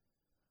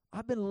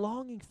 I've been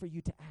longing for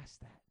you to ask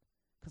that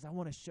because I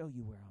want to show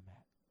you where I'm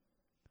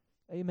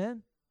at.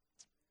 Amen?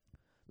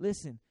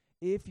 Listen,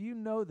 if you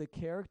know the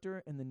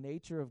character and the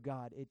nature of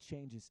God, it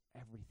changes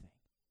everything.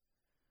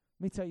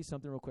 Let me tell you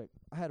something real quick.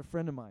 I had a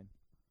friend of mine.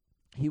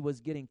 He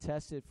was getting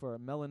tested for a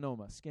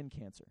melanoma, skin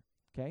cancer,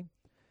 okay?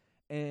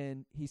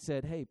 And he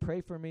said, hey, pray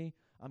for me.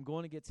 I'm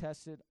going to get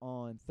tested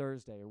on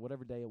Thursday or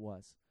whatever day it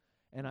was.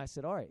 And I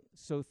said, all right.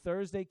 So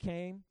Thursday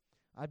came.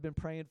 I'd been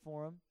praying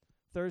for him.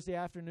 Thursday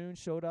afternoon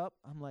showed up.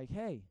 I'm like,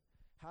 hey,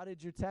 how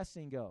did your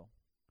testing go?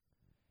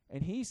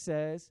 And he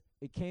says,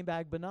 it came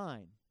back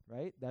benign,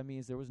 right? That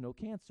means there was no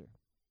cancer.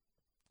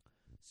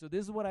 So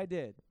this is what I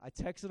did. I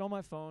texted on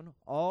my phone,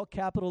 all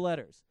capital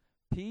letters,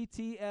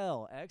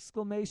 PTL,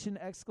 exclamation,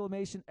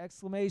 exclamation,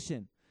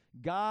 exclamation.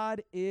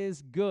 God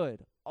is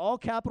good. All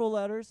capital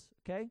letters,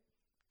 okay?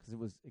 Because it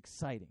was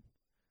exciting.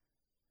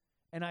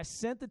 And I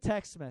sent the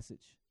text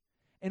message.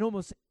 And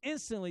almost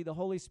instantly, the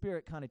Holy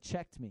Spirit kind of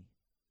checked me.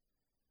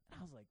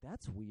 I was like,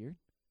 that's weird.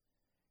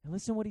 And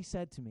listen what he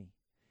said to me.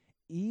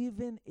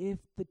 Even if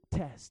the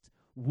test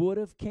would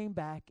have came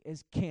back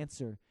as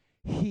cancer,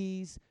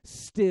 he's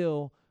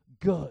still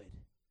good.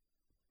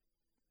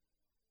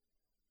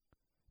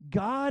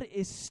 God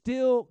is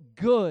still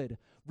good,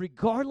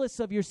 regardless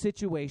of your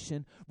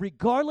situation,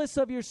 regardless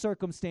of your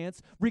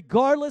circumstance,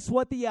 regardless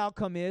what the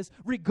outcome is,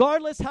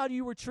 regardless how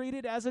you were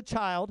treated as a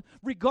child,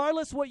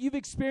 regardless what you've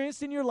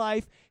experienced in your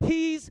life,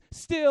 he's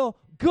still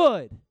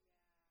good.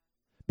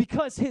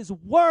 Because his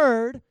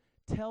word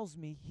tells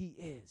me he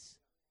is.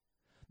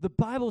 The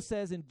Bible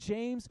says in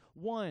James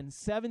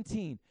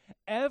 1:17,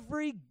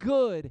 every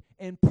good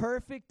and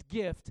perfect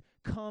gift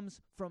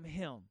comes from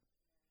him.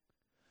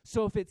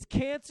 So if it's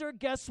cancer,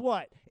 guess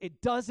what?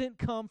 It doesn't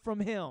come from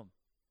him.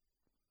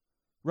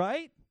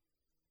 Right?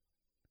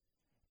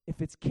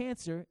 If it's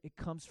cancer, it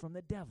comes from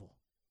the devil.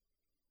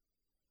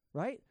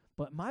 Right?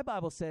 But my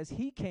Bible says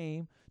he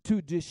came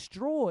to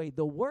destroy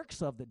the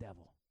works of the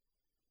devil.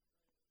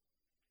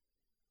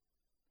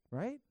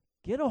 Right?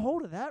 Get a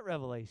hold of that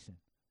revelation.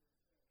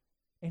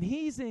 And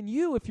he's in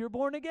you if you're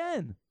born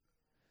again.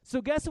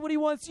 So guess what he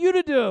wants you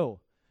to do?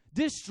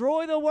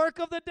 Destroy the work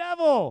of the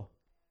devil.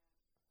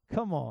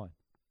 Come on.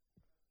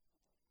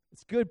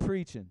 It's good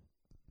preaching.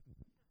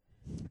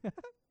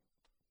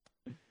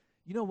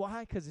 You know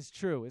why? Because it's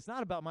true. It's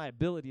not about my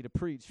ability to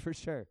preach, for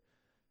sure.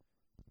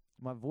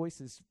 My voice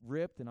is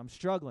ripped and I'm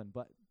struggling,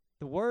 but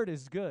the word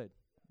is good.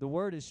 The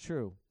word is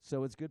true.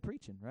 So it's good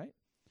preaching, right?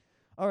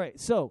 All right,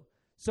 so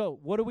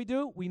what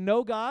do? We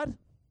know God.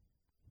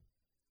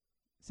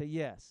 Say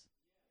yes.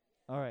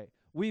 All right.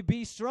 We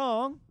be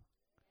strong,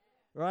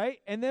 right?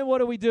 And then what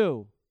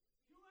do?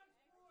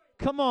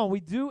 Come on, we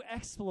do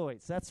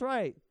exploits. That's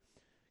right.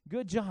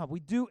 Good job. We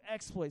do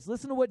exploits.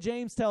 Listen to what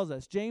James tells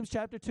us. James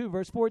chapter 2,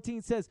 verse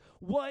 14 says,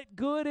 "What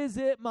good is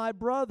it, my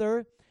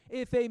brother,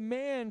 if a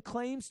man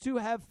claims to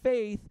have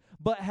faith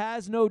but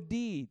has no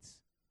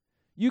deeds?"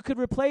 You could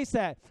replace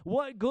that.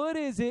 What good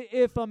is it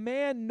if a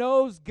man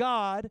knows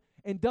God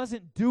and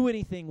doesn't do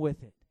anything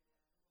with it?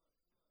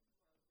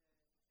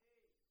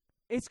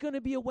 It's going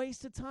to be a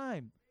waste of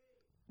time.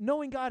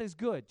 Knowing God is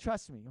good.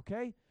 Trust me,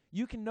 okay?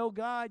 You can know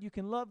God, you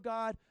can love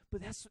God,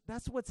 but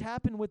that's what's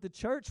happened with the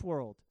church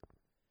world.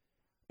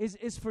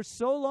 Is for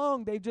so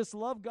long they've just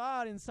loved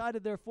God inside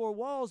of their four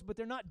walls, but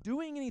they're not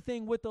doing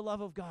anything with the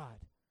love of God.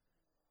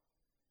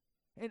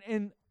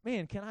 And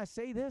man, can I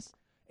say this?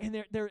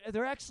 And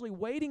they're actually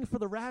waiting for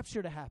the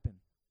rapture to happen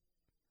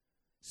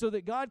so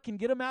that God can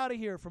get them out of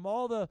here from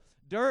all the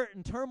dirt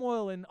and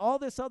turmoil and all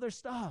this other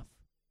stuff.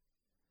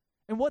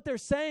 And what they're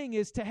saying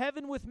is, to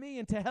heaven with me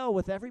and to hell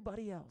with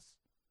everybody else.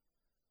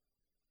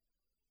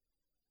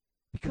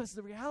 Because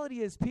the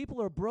reality is,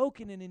 people are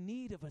broken and in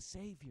need of a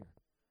Savior.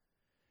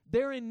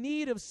 They're in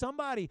need of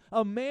somebody,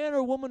 a man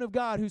or woman of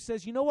God who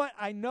says, you know what,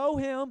 I know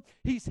him.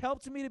 He's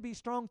helped me to be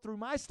strong through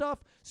my stuff,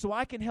 so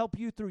I can help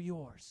you through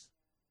yours.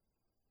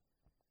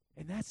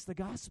 And that's the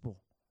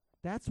gospel.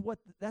 That's what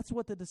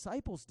the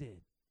disciples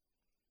did.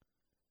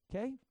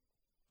 Okay?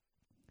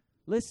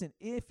 Listen,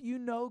 if you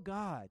know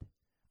God,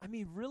 I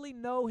mean really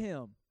know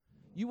him,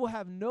 you will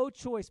have no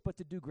choice but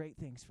to do great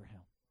things for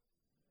him.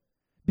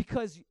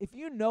 Because if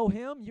you know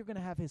him, you're going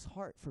to have his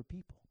heart for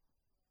people.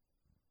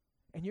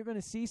 And you're going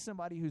to see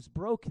somebody who's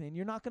broken, and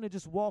you're not going to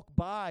just walk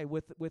by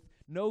with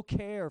no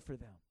care for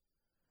them.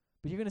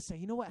 But you're going to say,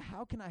 you know what,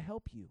 how can I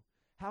help you?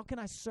 How can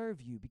I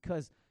serve you?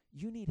 Because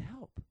you need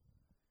help.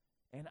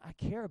 And I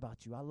care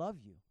about you. I love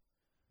you.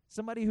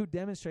 Somebody who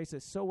demonstrates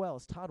it so well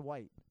is Todd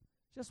White.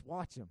 Just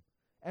watch him.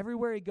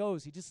 Everywhere he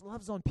goes, he just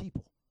loves on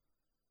people.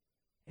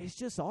 It's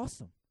just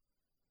awesome.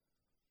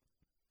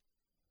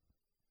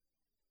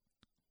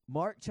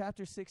 Mark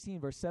chapter 16,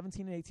 verse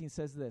 17 and 18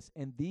 says this,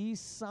 "And these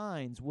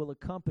signs will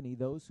accompany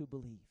those who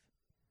believe.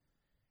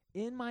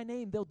 In my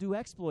name, they'll do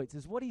exploits,"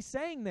 is what he's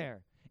saying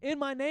there. In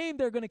my name,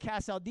 they're going to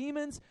cast out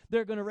demons.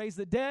 They're going to raise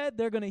the dead.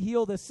 They're going to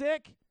heal the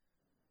sick.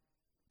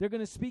 They're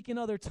going to speak in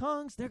other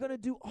tongues. They're going to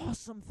do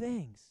awesome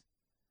things.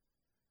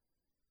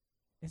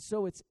 And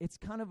so it's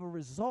kind of a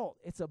result.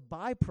 It's a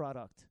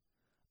byproduct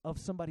of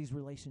somebody's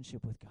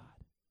relationship with God.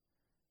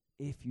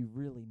 If you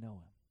really know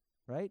him,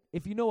 right?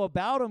 If you know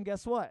about him,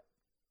 guess what?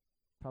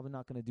 Probably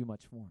not going to do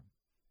much for him.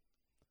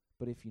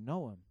 But if you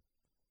know him,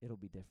 it'll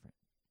be different.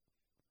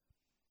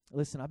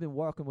 Listen, I've been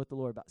walking with the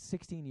Lord about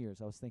 16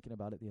 years. I was thinking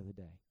about it the other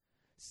day.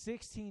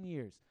 16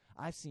 years.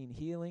 I've seen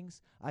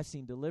healings. I've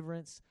seen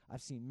deliverance.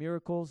 I've seen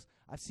miracles.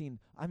 I've seen,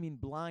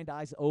 blind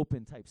eyes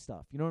open type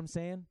stuff. You know what I'm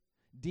saying?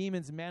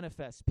 Demons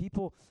manifest.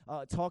 People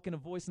talk in a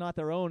voice not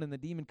their own, and the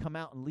demon come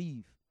out and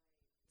leave.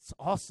 It's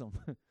awesome,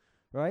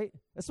 right?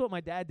 That's what my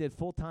dad did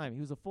full time.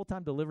 He was a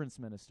full-time deliverance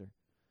minister,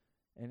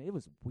 and it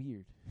was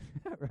weird,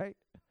 right?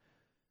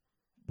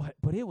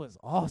 But it was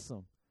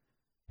awesome.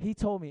 He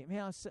told me,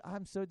 man,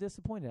 I'm so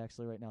disappointed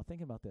actually right now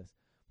thinking about this.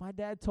 My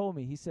dad told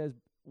me, he says,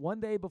 one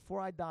day before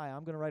I die,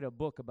 I'm going to write a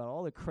book about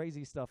all the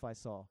crazy stuff I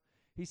saw.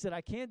 He said,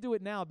 I can't do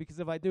it now because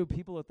if I do,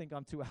 people will think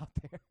I'm too out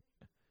there.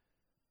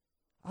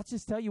 I'll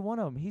just tell you one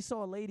of them. He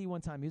saw a lady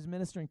one time. He was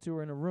ministering to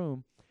her in a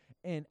room,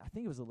 and I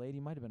think it was a lady.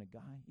 It might have been a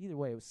guy. Either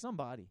way, it was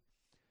somebody.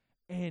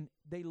 And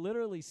they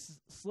literally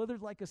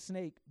slithered like a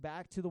snake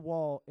back to the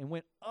wall and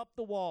went up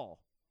the wall.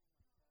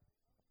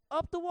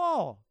 Up the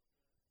wall.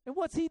 And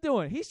what's he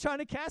doing? He's trying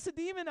to cast a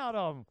demon out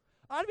of him.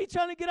 I'd be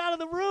trying to get out of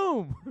the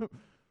room,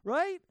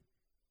 right?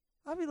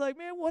 I'd be like,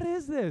 man, what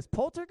is this?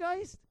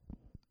 Poltergeist?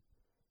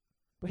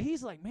 But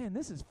he's like, man,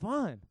 this is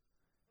fun.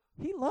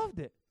 He loved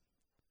it.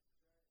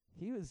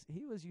 He was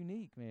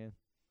unique, man.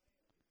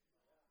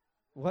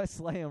 Wes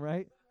Lamb,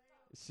 right?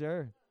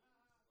 Sure.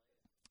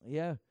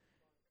 Yeah.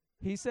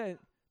 He said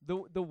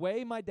the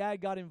way my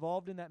dad got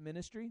involved in that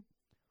ministry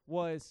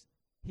was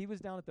he was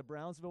down at the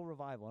Brownsville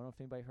Revival. I don't know if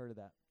anybody heard of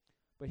that.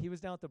 But he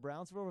was down at the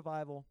Brownsville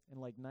Revival in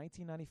like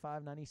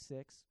 1995,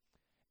 96.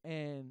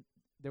 And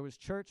there was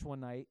church one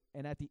night.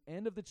 And at the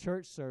end of the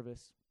church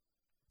service,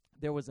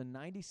 there was a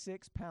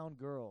 96-pound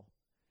girl.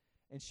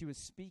 And she was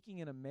speaking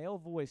in a male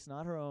voice,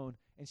 not her own.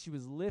 And she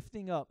was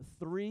lifting up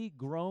 3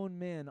 grown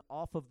men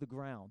off of the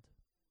ground.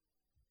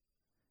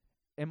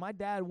 And my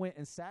dad went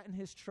and sat in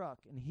his truck.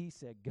 And he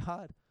said,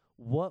 God,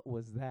 what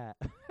was that?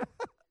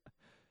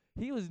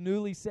 He was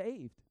newly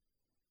saved.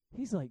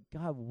 He's like,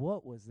 God,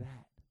 what was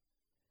that?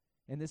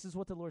 And this is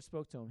what the Lord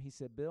spoke to him. He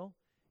said, Bill,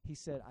 he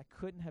said, I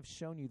couldn't have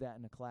shown you that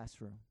in a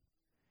classroom.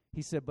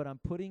 He said, but I'm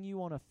putting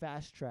you on a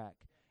fast track,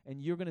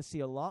 and you're going to see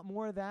a lot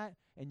more of that,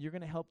 and you're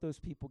going to help those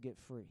people get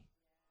free.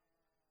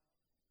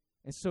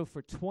 And so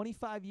for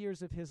 25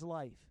 years of his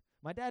life,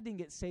 my dad didn't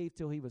get saved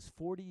till he was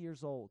 40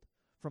 years old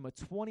from a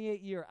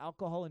 28-year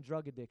alcohol and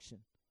drug addiction.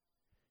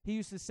 He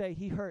used to say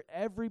he hurt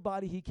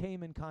everybody he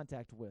came in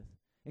contact with,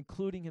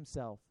 including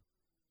himself.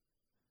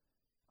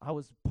 I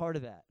was part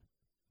of that.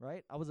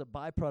 Right? I was a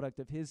byproduct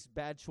of his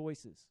bad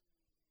choices.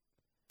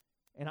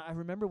 And I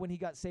remember when he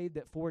got saved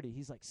at 40,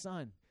 he's like,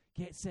 son,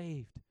 get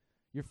saved.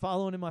 You're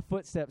following in my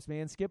footsteps,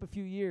 man. Skip a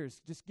few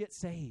years. Just get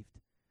saved.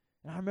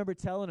 And I remember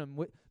telling him,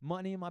 with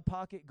money in my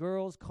pocket,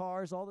 girls,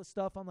 cars, all this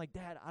stuff. I'm like,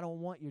 Dad, I don't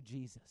want your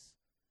Jesus.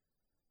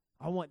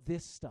 I want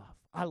this stuff.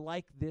 I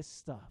like this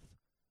stuff.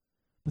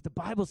 But the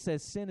Bible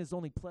says sin is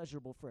only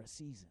pleasurable for a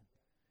season.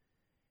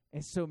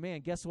 And so,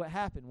 man, guess what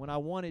happened? When I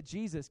wanted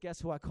Jesus,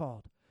 guess who I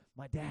called?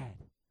 My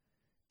dad.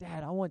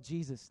 Dad, I want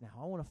Jesus now.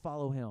 I want to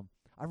follow him.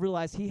 I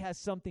realize he has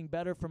something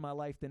better for my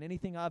life than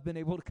anything I've been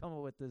able to come up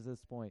with at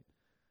this point.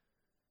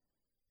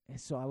 And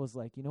so I was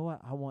like, you know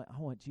what? I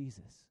want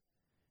Jesus.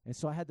 And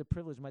so I had the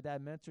privilege. My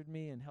dad mentored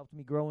me and helped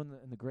me grow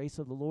in the grace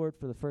of the Lord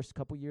for the first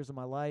couple years of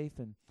my life.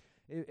 And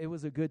it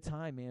was a good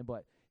time, man.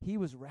 But he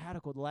was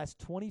radical. The last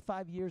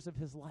 25 years of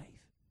his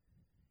life,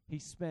 he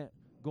spent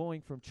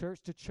going from church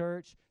to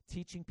church,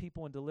 teaching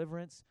people in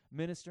deliverance,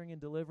 ministering in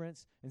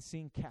deliverance, and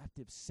seeing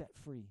captives set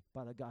free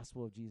by the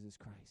gospel of Jesus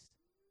Christ.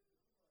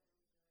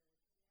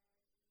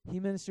 He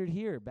ministered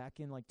here back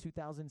in like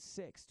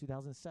 2006,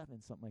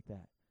 2007, something like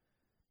that.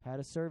 Had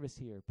a service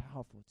here,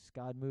 powerful. Just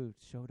God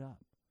moved, showed up.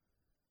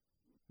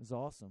 It was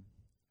awesome.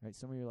 Right?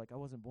 Some of you are like, I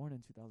wasn't born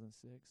in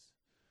 2006.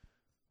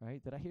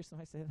 Right? Did I hear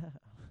somebody say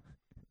that?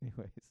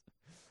 Anyways.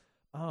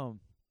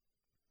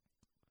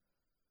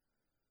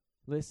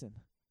 Listen,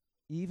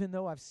 even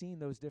though I've seen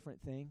those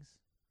different things,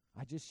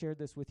 I just shared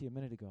this with you a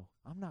minute ago.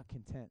 I'm not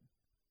content.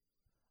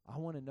 I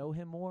want to know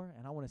him more,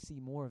 and I want to see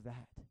more of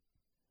that.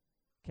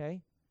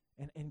 Okay?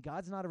 And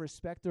God's not a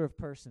respecter of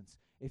persons.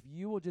 If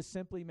you will just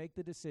simply make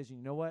the decision,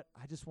 you know what?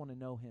 I just want to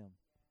know him.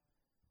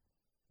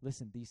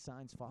 Listen, these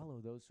signs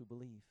follow those who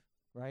believe,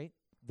 right?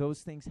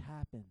 Those things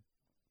happen.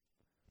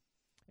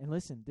 And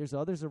listen, there's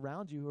others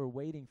around you who are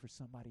waiting for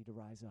somebody to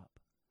rise up.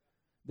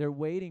 They're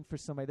waiting for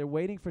somebody. They're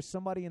waiting for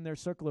somebody in their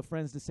circle of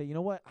friends to say, you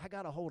know what? I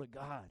got a hold of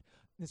God.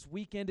 This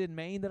weekend in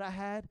Maine that I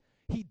had,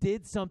 he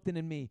did something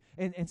in me.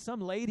 And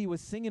some lady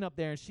was singing up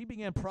there, and she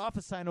began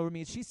prophesying over me.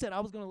 And she said I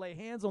was going to lay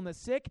hands on the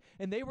sick,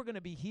 and they were going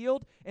to be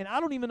healed. And I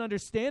don't even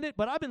understand it,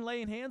 but I've been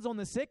laying hands on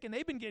the sick, and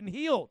they've been getting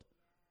healed.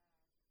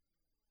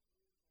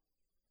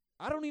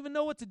 I don't even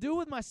know what to do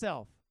with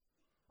myself.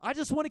 I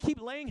just want to keep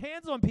laying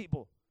hands on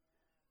people.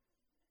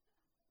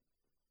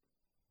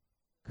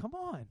 Come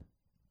on.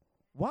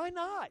 Why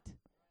not?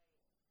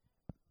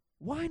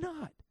 Why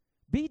not?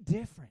 Be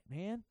different,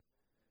 man.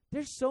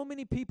 There's so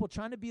many people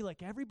trying to be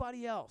like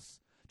everybody else,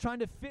 trying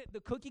to fit the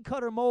cookie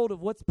cutter mold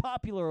of what's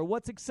popular or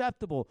what's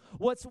acceptable,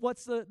 what's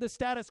the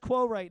status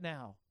quo right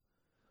now,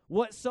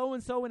 what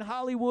so-and-so in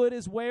Hollywood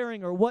is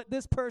wearing, or what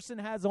this person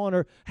has on,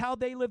 or how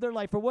they live their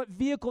life, or what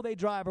vehicle they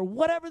drive, or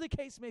whatever the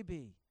case may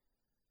be.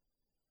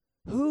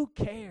 Who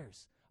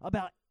cares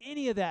about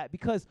any of that?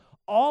 Because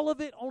all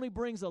of it only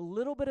brings a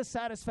little bit of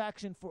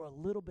satisfaction for a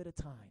little bit of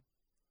time.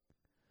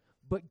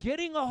 But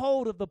getting a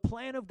hold of the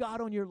plan of God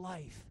on your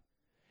life,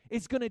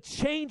 it's going to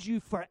change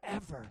you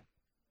forever.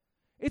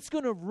 It's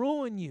going to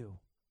ruin you.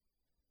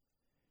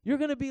 You're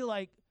going to be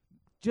like,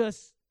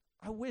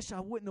 I wish I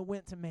wouldn't have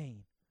went to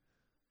Maine.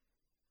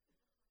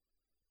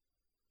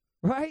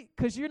 Right?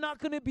 Because you're not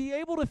going to be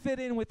able to fit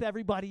in with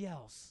everybody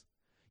else.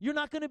 You're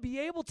not going to be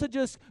able to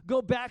just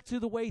go back to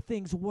the way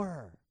things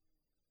were.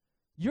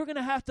 You're going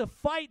to have to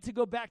fight to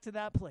go back to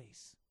that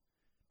place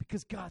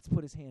because God's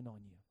put his hand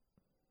on you.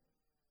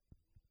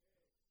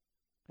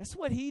 That's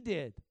what he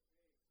did.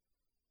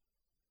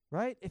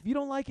 Right? If you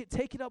don't like it,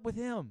 take it up with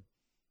him.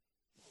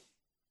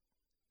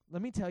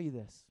 Let me tell you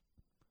this.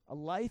 A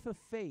life of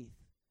faith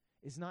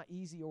is not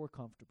easy or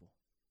comfortable.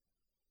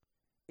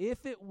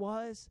 If it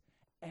was,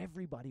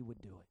 everybody would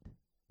do it.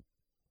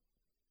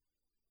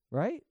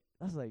 Right?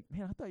 I was like,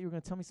 man, I thought you were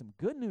going to tell me some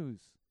good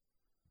news.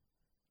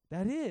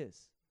 That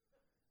is.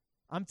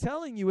 I'm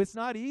telling you, it's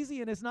not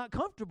easy and it's not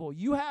comfortable.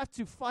 You have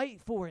to fight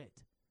for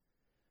it.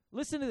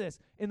 Listen to this.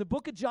 In the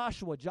book of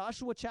Joshua,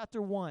 Joshua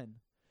chapter 1,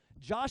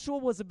 Joshua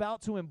was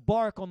about to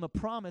embark on the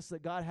promise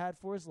that God had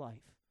for his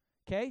life.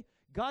 Okay?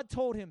 God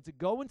told him to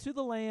go into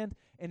the land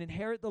and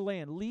inherit the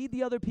land, lead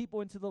the other people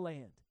into the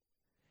land.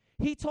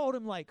 He told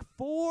him like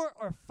 4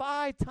 or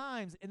 5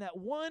 times in that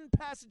one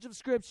passage of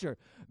Scripture,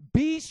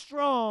 be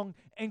strong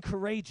and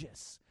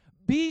courageous.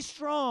 Be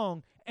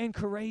strong and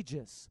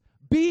courageous.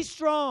 Be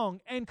strong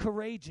and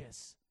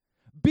courageous.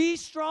 Be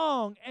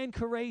strong and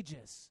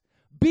courageous.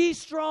 Be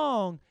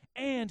strong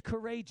and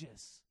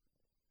courageous.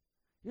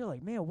 You're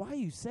like, man, why are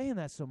you saying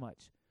that so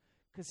much?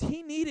 Because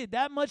he needed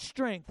that much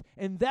strength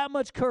and that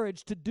much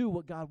courage to do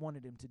what God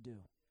wanted him to do.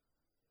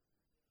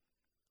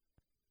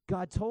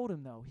 God told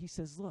him, though, he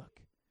says,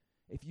 look,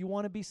 if you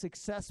want to be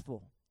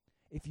successful,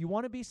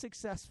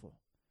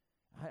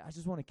 I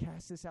just want to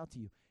cast this out to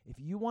you. If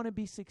you want to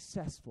be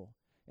successful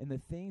in the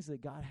things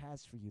that God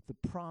has for you,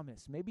 the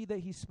promise, maybe that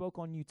he spoke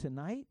on you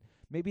tonight,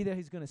 maybe that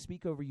he's going to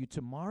speak over you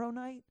tomorrow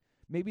night,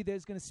 maybe that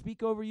he's going to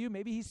speak over you,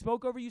 maybe he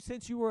spoke over you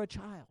since you were a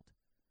child.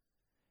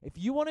 If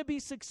you want to be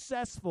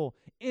successful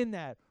in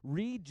that,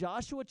 read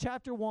Joshua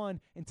chapter 1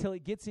 until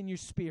it gets in your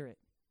spirit.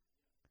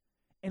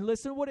 And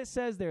listen to what it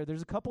says there.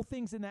 There's a couple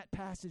things in that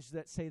passage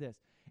that say this.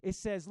 It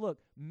says, look,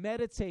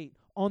 meditate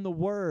on the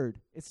word.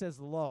 It says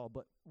the law,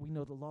 but we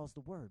know the law is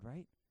the word,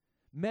 right?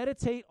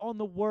 Meditate on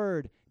the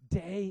word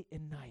day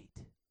and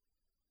night.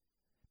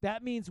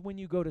 That means when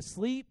you go to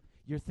sleep,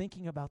 you're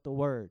thinking about the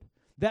word.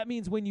 That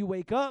means when you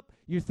wake up,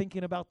 you're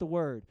thinking about the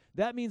word.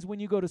 That means when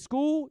you go to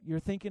school, you're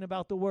thinking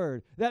about the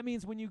word. That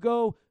means when you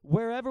go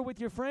wherever with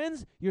your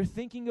friends, you're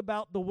thinking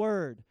about the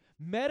word.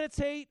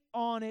 Meditate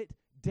on it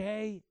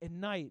day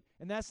and night.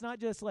 And that's not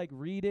just like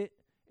read it.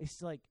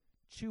 It's like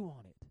chew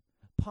on it,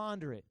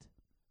 ponder it,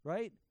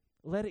 right?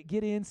 Let it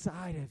get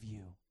inside of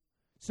you.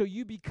 So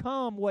you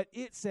become what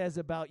it says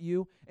about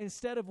you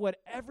instead of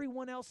what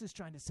everyone else is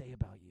trying to say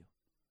about you.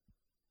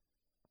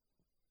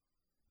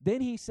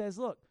 Then he says,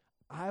 look,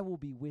 I will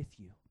be with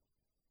you.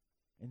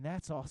 And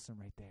that's awesome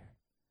right there.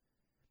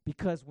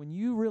 Because when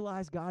you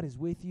realize God is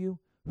with you,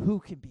 who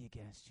can be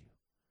against you?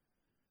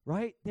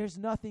 Right? There's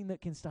nothing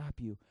that can stop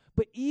you.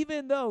 But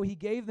even though he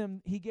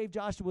gave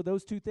Joshua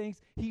those two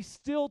things, he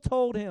still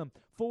told him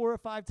 4 or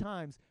 5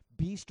 times,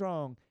 be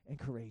strong and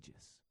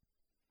courageous.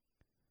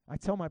 I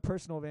tell my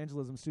personal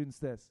evangelism students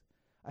this.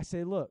 I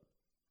say, look,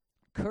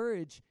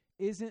 courage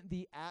isn't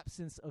the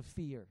absence of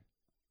fear,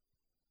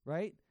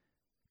 right?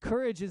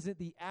 Courage isn't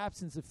the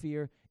absence of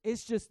fear.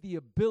 It's just the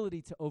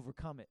ability to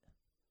overcome it.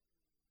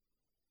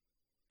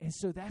 And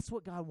so that's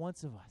what God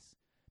wants of us.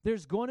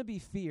 There's going to be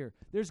fear.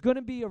 There's going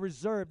to be a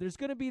reserve. There's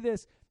going to be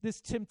this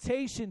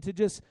temptation to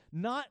just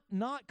not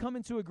come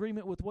into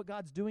agreement with what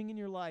God's doing in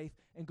your life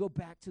and go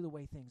back to the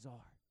way things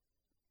are.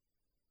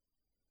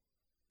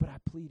 But I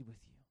plead with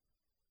you,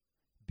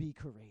 be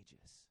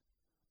courageous.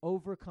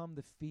 Overcome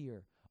the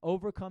fear.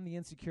 Overcome the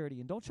insecurity.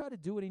 And don't try to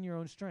do it in your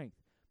own strength.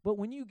 But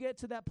when you get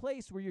to that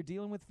place where you're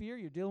dealing with fear,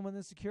 you're dealing with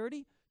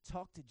insecurity,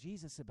 talk to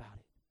Jesus about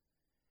it.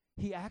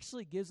 He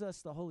actually gives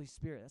us the Holy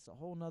Spirit. That's a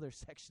whole nother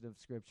section of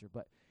Scripture.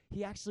 But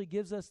he actually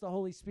gives us the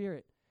Holy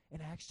Spirit.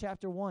 In Acts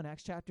chapter 1,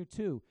 Acts chapter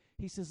 2,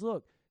 he says,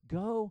 look,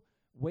 go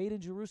wait in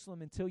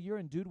Jerusalem until you're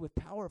endued with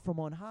power from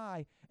on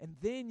high, and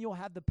then you'll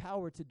have the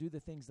power to do the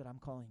things that I'm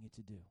calling you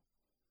to do.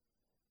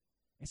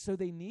 And so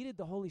they needed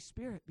the Holy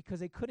Spirit because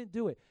they couldn't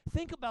do it.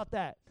 Think about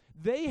that.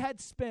 They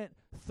had spent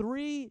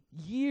 3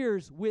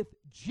 years with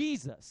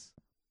Jesus.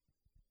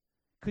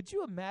 Could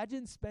you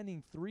imagine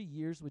spending 3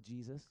 years with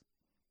Jesus?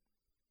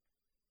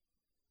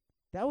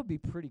 That would be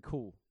pretty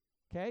cool,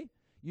 okay?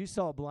 You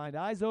saw blind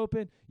eyes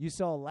open. You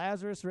saw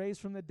Lazarus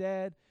raised from the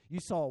dead. You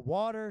saw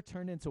water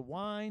turned into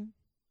wine.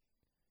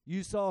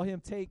 You saw him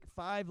take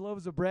 5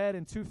 loaves of bread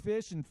and 2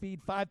 fish and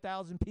feed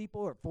 5,000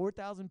 people or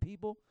 4,000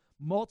 people,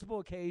 multiple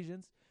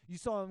occasions. You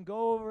saw him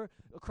go over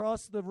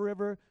across the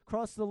river,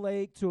 across the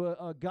lake to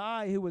a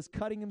guy who was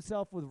cutting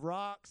himself with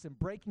rocks and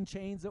breaking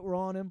chains that were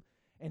on him,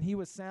 and he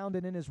was sound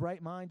and in his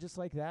right mind just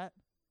like that.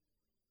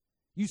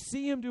 You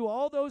see him do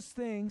all those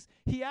things.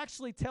 He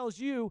actually tells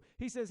you,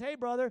 he says, hey,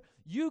 brother,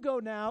 you go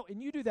now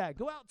and you do that.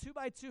 Go out 2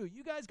 by 2.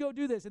 You guys go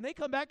do this. And they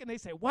come back and they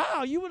say,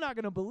 wow, you were not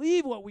going to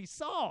believe what we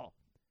saw.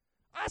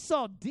 I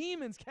saw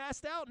demons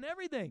cast out and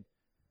everything.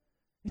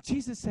 And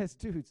Jesus says,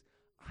 dudes,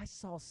 I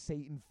saw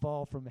Satan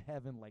fall from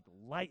heaven like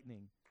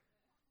lightning.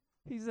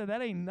 He said,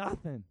 that ain't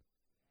nothing.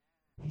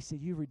 He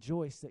said, you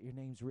rejoice that your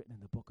name's written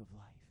in the book of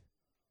life.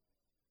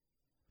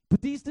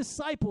 But these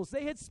disciples,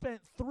 they had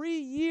spent 3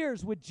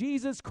 years with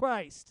Jesus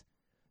Christ.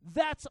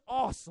 That's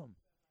awesome.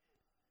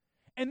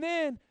 And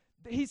then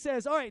he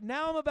says, all right,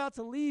 now I'm about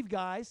to leave,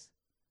 guys.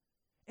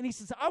 And he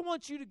says, I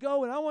want you to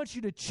go and I want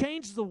you to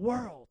change the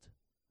world.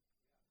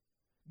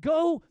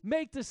 Go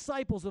make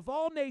disciples of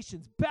all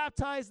nations,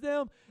 baptize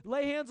them,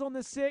 lay hands on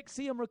the sick,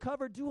 see them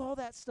recover, do all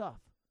that stuff.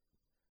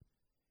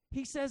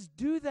 He says,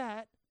 do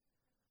that,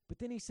 but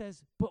then he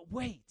says, but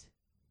wait.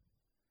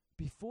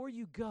 Before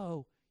you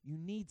go, you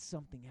need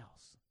something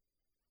else.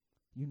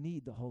 You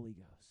need the Holy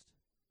Ghost.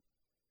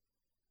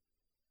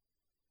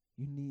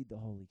 You need the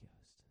Holy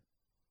Ghost.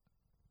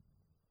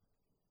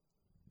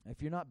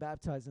 If you're not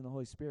baptized in the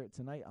Holy Spirit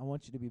tonight, I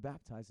want you to be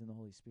baptized in the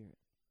Holy Spirit.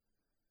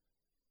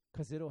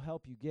 Because it'll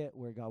help you get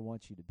where God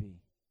wants you to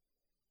be.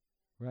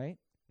 Right?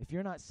 If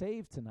you're not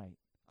saved tonight,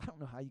 I don't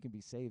know how you can be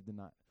saved and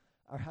not,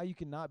 or how you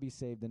can not be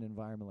saved in an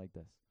environment like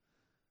this.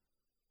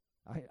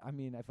 I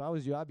mean, if I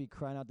was you, I'd be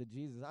crying out to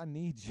Jesus, I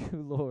need you,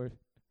 Lord.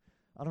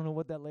 I don't know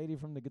what that lady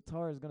from the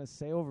guitar is going to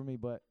say over me,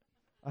 but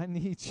I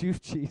need you,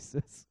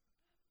 Jesus.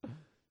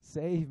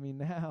 Save me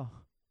now.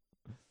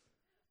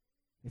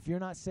 If you're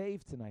not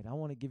saved tonight, I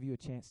want to give you a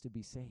chance to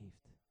be saved.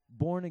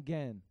 Born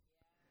again.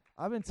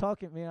 I've been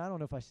talking, man, I don't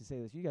know if I should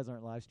say this. You guys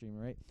aren't live streaming,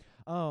 right?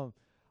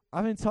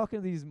 I've been talking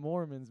to these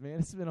Mormons, man.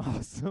 It's been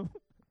awesome.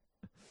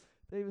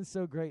 They've been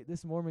so great.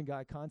 This Mormon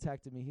guy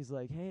contacted me. He's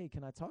like, hey,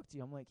 can I talk to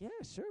you? I'm like, yeah,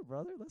 sure,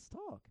 brother. Let's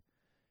talk.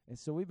 And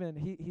so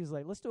he's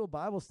like, let's do a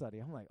Bible study.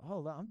 I'm like,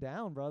 oh, I'm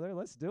down, brother.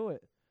 Let's do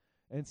it.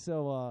 And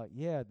so,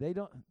 yeah, they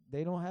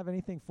don't have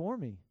anything for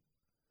me,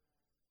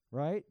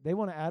 right? They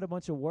want to add a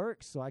bunch of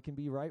works so I can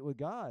be right with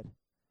God.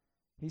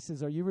 He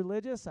says, are you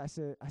religious? I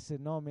said,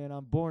 no, man,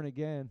 I'm born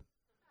again.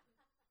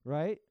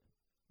 Right?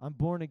 I'm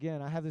born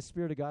again. I have the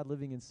Spirit of God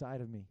living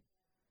inside of me.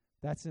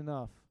 That's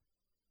enough.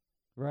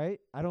 right?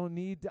 I don't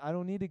need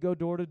to go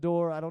door to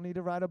door. I don't need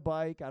to ride a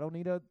bike. I don't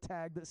need a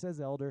tag that says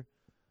elder,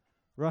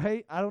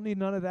 right? I don't need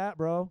none of that,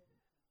 bro.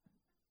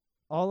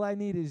 All I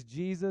need is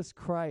Jesus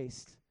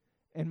Christ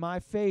and my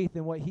faith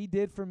in what he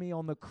did for me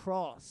on the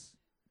cross.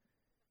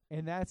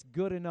 And that's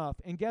good enough.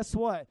 And guess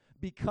what?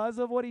 Because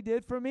of what he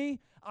did for me,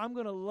 I'm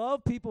going to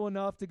love people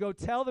enough to go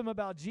tell them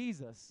about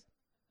Jesus.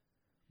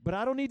 But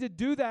I don't need to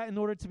do that in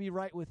order to be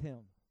right with him.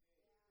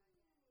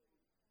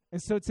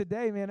 And so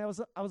today, man, I was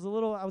at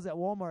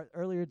Walmart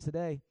earlier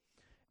today,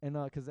 and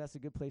because that's a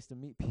good place to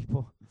meet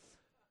people.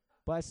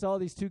 But I saw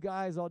these two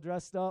guys all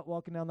dressed up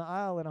walking down the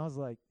aisle, and I was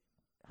like,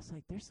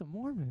 there's some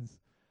Mormons.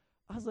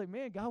 I was like,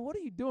 man, God, what are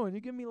you doing?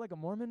 You giving me like a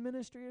Mormon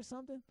ministry or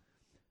something?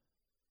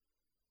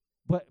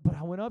 But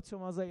I went up to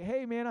him. I was like,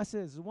 hey, man, I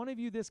said, is one of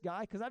you this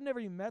guy? Because I've never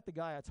even met the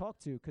guy I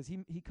talked to, because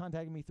he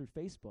contacted me through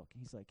Facebook.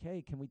 He's like,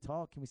 hey, can we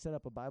talk? Can we set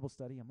up a Bible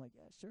study? I'm like,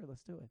 yeah, sure,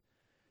 let's do it.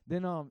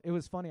 Then it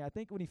was funny. I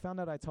think when he found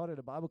out I taught at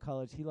a Bible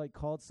college, he like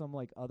called some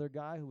like other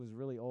guy who was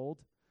really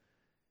old.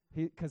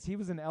 Because he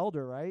was an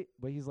elder, right?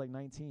 But he's like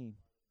 19.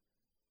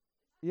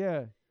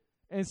 Yeah.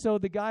 And so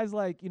the guy's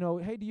like,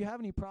 hey, do you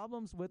have any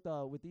problems with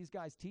these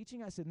guys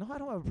teaching? I said, no, I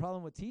don't have a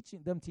problem with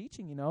them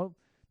teaching,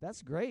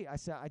 That's great. I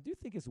said, I do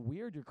think it's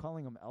weird you're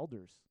calling them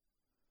elders.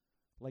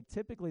 Like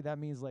typically that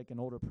means like an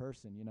older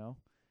person,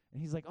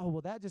 And he's like, oh,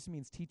 well, that just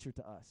means teacher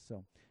to us.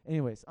 So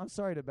anyways, I'm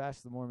sorry to bash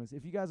the Mormons.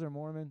 If you guys are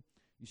Mormon,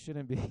 you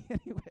shouldn't be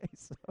anyway.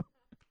 So,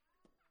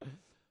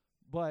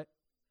 but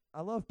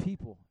I love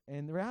people.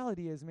 And the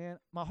reality is, man,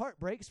 my heart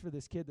breaks for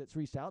this kid that's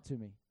reached out to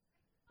me.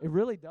 It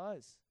really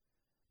does.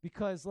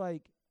 Because,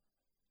 like,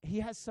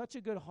 he has such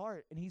a good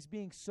heart, and he's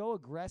being so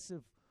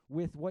aggressive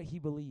with what he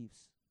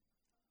believes.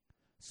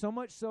 So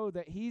much so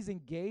that he's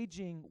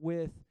engaging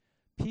with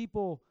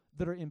people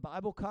that are in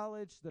Bible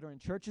college, that are in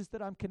churches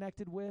that I'm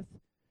connected with.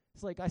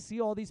 It's like I see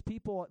all these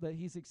people that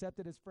he's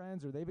accepted as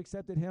friends, or they've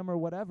accepted him or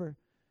whatever.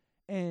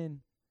 And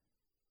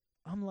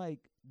I'm like,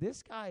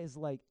 this guy is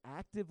like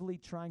actively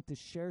trying to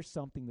share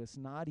something that's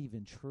not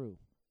even true.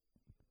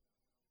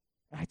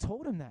 And I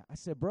told him that. I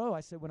said, bro,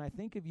 when I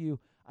think of you,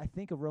 I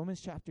think of Romans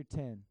chapter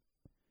 10.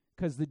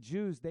 Because the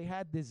Jews, they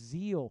had this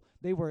zeal.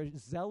 They were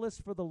zealous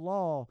for the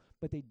law,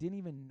 but they didn't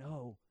even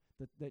know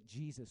that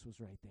Jesus was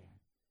right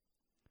there.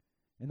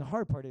 And the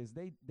hard part is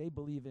they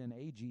believe in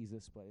a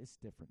Jesus, but it's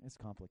different. It's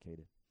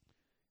complicated.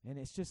 And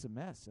it's just a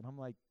mess. And I'm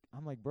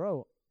like,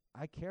 bro,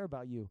 I care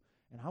about you.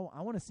 And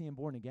I want to see him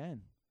born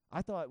again.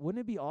 I thought,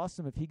 wouldn't it be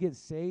awesome if he gets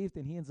saved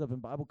and he ends up in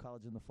Bible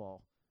college in the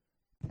fall?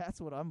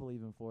 That's what I'm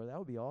believing for. That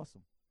would be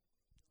awesome.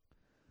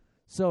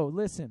 So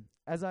listen,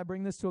 as I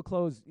bring this to a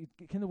close,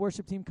 can the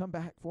worship team come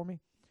back for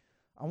me?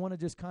 I want to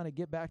just kind of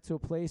get back to a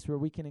place where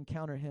we can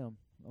encounter him,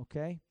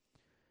 okay?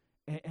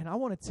 And I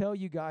want to tell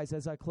you guys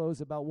as I close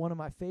about one of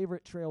my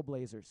favorite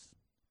trailblazers,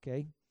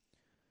 okay?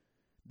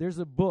 There's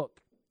a book.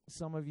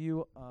 Some of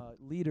you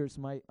leaders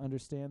might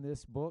understand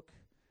this book.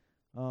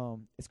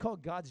 It's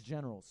called God's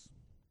Generals.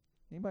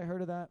 Anybody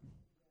heard of that?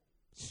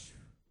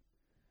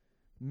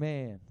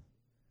 Man.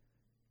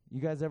 You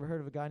guys ever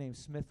heard of a guy named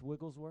Smith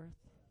Wigglesworth?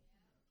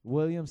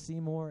 William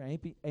Seymour,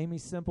 Amy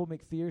Semple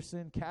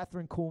McPherson,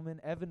 Catherine Kuhlman,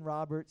 Evan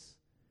Roberts.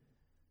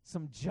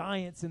 Some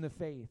giants in the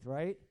faith,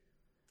 right?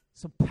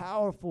 Some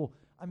powerful,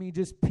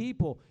 just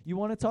people. You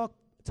want to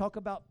talk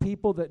about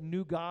people that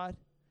knew God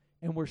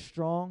and were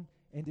strong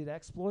and did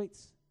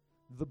exploits?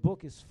 The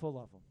book is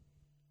full of them.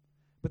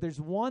 But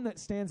there's one that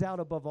stands out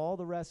above all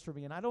the rest for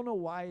me, and I don't know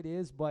why it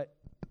is, but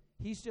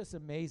he's just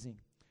amazing.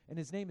 And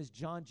his name is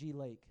John G.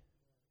 Lake.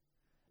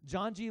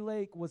 John G.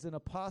 Lake was an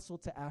apostle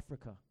to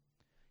Africa.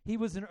 He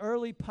was an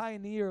early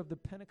pioneer of the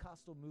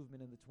Pentecostal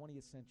movement in the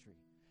 20th century.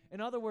 In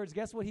other words,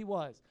 guess what he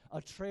was? A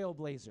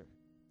trailblazer,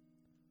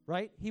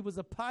 right? He was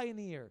a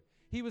pioneer.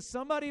 He was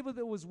somebody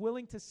that was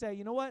willing to say,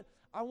 you know what?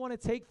 I want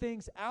to take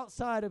things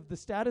outside of the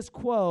status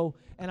quo,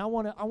 and I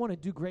want to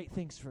do great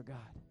things for God.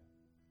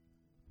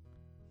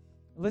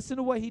 Listen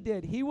to what he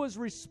did. He was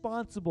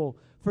responsible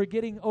for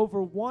getting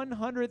over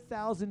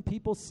 100,000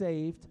 people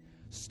saved,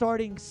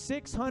 starting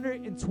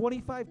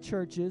 625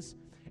 churches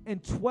and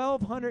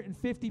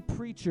 1,250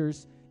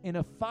 preachers in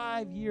a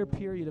 5-year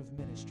period of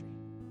ministry.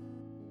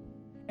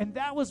 And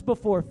that was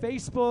before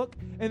Facebook,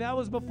 and that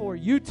was before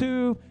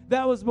YouTube.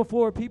 That was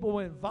before people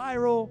went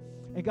viral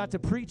and got to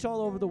preach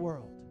all over the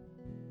world.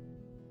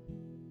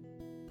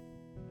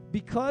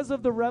 Because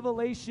of the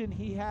revelation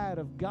he had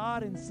of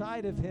God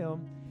inside of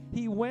him,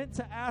 he went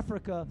to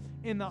Africa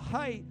in the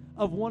height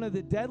of one of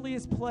the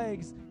deadliest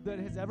plagues that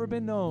has ever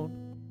been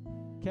known.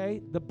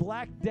 Okay? The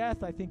Black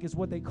Death, I think, is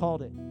what they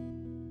called it.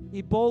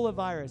 Ebola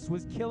virus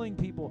was killing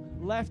people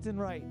left and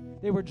right.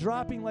 They were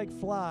dropping like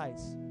flies.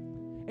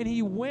 And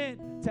he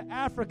went to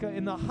Africa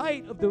in the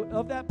height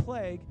of that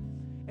plague,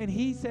 and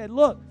he said,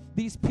 look,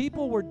 these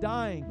people were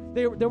dying.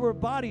 There were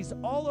bodies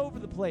all over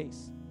the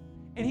place.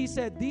 And he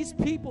said, these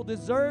people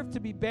deserve to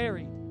be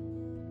buried.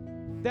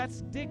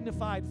 That's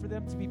dignified for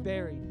them to be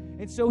buried.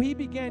 And so he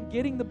began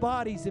getting the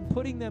bodies and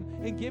putting them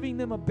and giving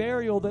them a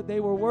burial that they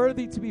were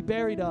worthy to be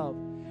buried of.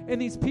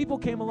 And these people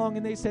came along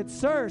and they said,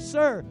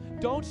 sir,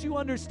 don't you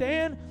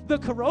understand the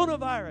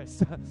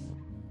coronavirus?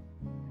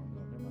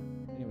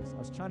 Anyways, I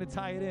was trying to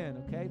tie it in,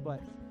 okay?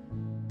 But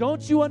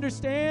don't you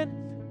understand?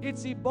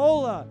 It's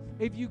Ebola.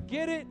 If you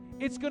get it,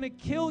 it's going to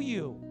kill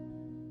you.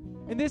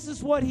 And this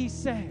is what he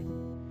said.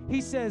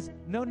 He says,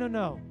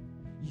 no.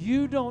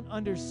 You don't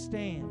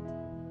understand.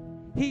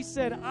 He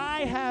said,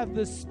 I have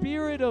the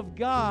Spirit of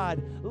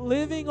God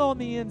living on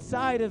the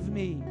inside of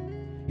me.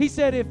 He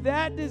said, if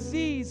that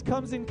disease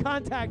comes in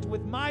contact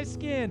with my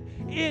skin,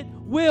 it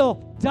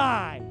will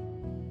die.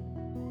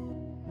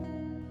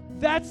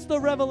 That's the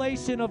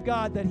revelation of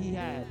God that he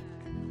had.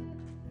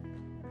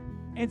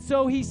 And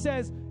so he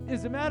says,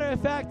 as a matter of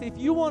fact, if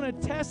you want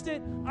to test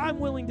it, I'm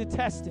willing to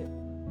test it.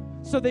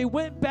 So they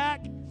went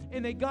back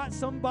and they got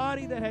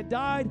somebody that had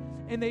died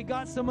and they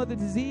got some of the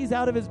disease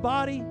out of his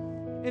body.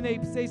 And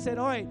they said,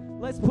 all right,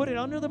 let's put it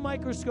under the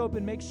microscope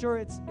and make sure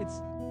it's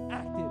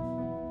active.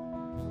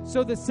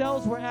 So the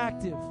cells were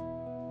active.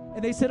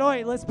 And they said, all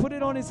right, let's put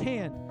it on his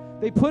hand.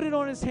 They put it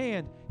on his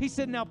hand. He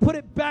said, now put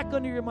it back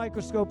under your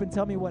microscope and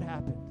tell me what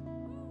happened.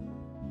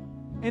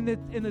 And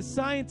the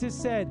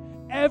scientist said,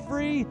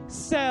 every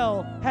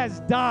cell has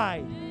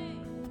died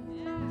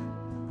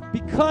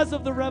because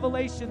of the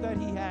revelation that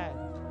he had.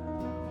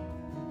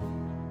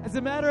 As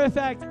a matter of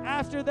fact,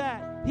 after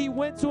that, he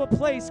went to a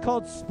place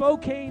called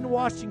Spokane,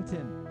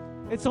 Washington.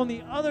 It's on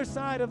the other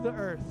side of the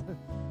earth,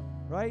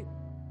 right?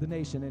 The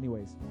nation,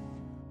 anyways.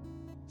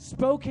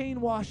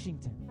 Spokane,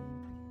 Washington.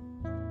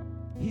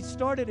 He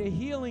started a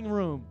healing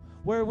room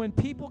where when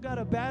people got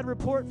a bad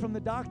report from the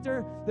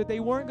doctor that they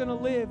weren't going to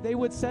live, they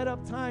would set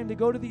up time to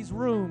go to these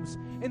rooms,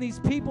 and these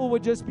people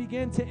would just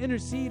begin to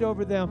intercede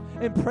over them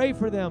and pray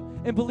for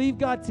them and believe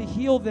God to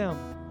heal them.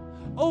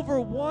 Over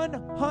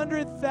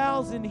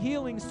 100,000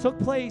 healings took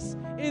place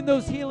in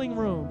those healing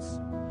rooms.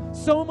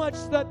 So much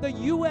that the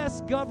U.S.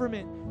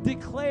 government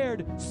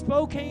declared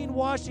Spokane,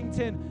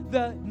 Washington,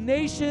 the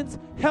nation's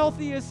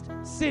healthiest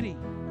city.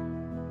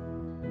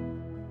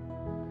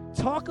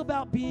 Talk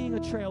about being a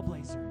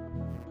trailblazer.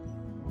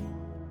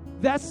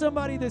 That's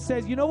somebody that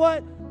says, you know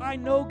what? I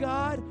know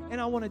God, and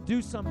I want to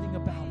do something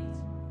about it.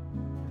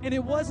 And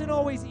it wasn't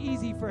always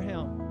easy for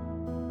him.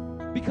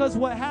 Because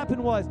what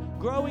happened was,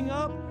 growing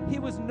up, he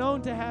was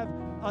known to have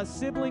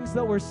siblings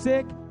that were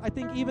sick. I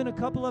think even a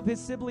couple of his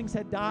siblings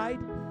had died.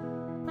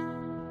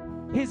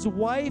 His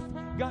wife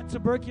got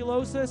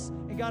tuberculosis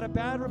and got a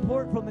bad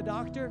report from the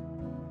doctor.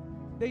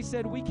 They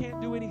said, we can't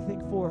do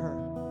anything for her.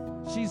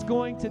 She's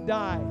going to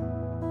die.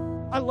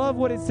 I love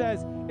what it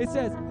says. It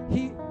says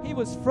he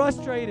was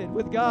frustrated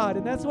with God.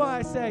 And that's why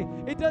I say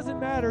it doesn't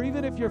matter.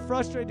 Even if you're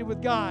frustrated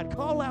with God,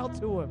 call out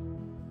to him.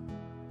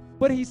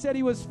 But he said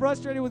he was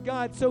frustrated with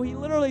God. So he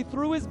literally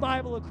threw his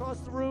Bible across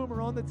the room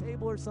or on the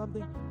table or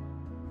something.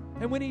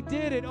 And when he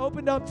did, it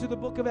opened up to the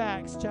book of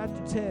Acts,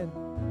 chapter 10.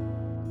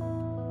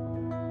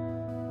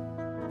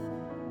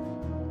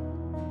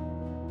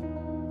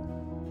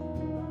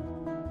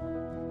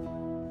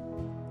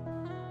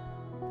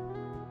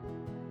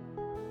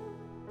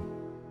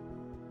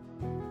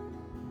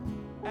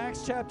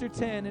 Acts chapter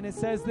 10, and it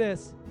says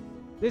this.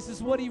 This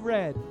is what he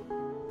read.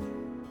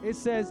 It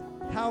says,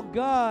 how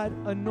God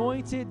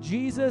anointed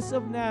Jesus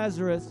of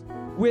Nazareth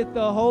with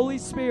the Holy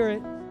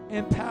Spirit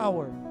and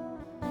power,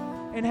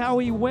 and how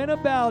he went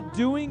about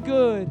doing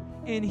good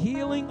and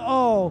healing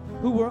all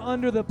who were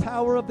under the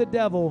power of the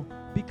devil,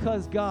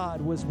 because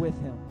God was with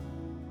him.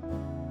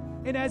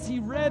 And as he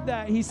read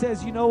that, he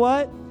says, you know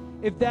what?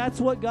 If that's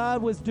what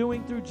God was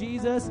doing through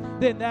Jesus,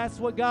 then that's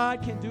what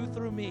God can do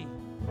through me.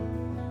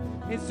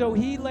 And so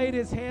he laid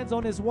his hands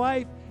on his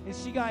wife, and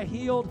she got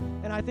healed,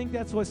 and I think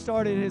that's what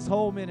started his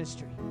whole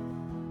ministry.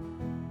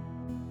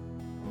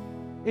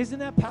 Isn't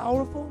that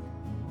powerful?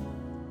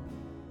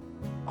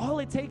 All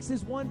it takes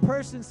is one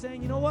person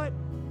saying, you know what?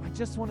 I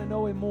just want to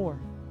know him more.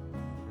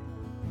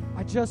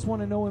 I just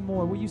want to know him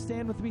more. Will you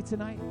stand with me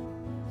tonight?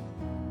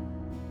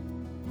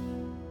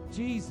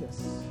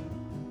 Jesus.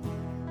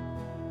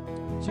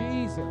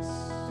 Jesus.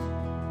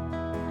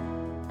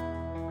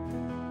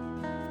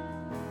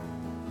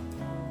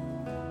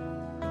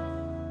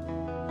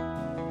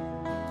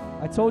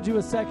 I told you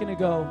a second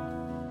ago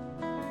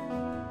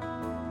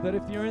that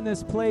if you're in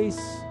this place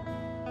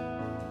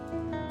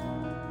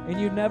and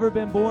you've never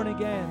been born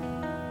again,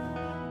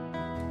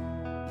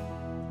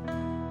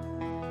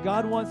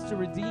 God wants to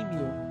redeem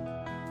you.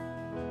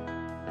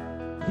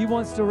 He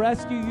wants to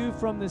rescue you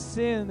from the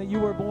sin that you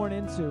were born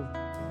into.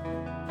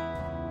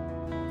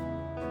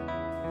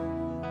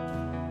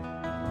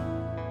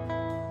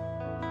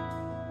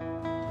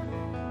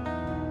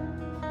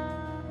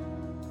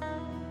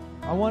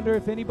 I wonder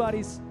if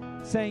anybody's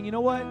saying, you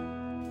know what?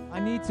 I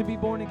need to be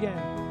born again.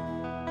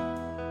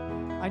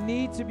 I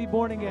need to be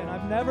born again.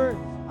 I've never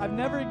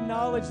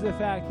acknowledged the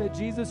fact that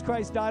Jesus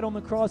Christ died on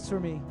the cross for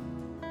me.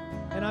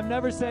 And I've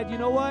never said, you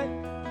know what?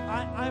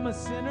 I'm a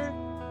sinner.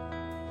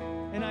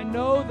 And I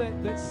know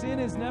that sin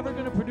is never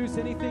going to produce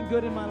anything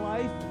good in my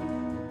life.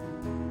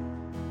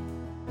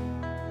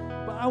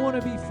 But I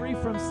want to be free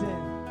from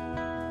sin.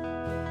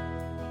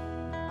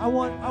 I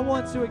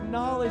want to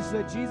acknowledge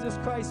that Jesus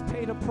Christ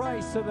paid a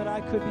price so that I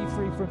could be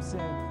free from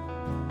sin.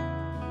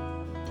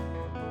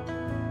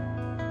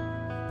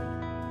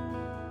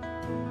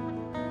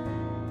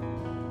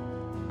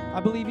 I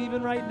believe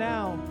even right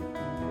now,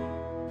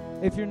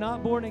 if you're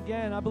not born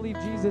again, I believe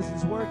Jesus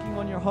is working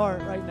on your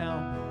heart right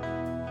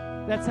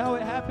now. That's how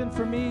it happened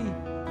for me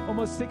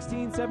almost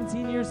 16,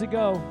 17 years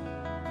ago.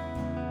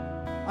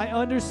 I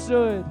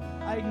understood,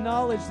 I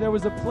acknowledged there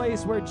was a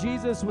place where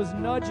Jesus was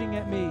nudging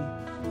at me,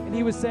 and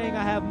he was saying,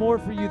 I have more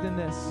for you than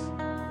this.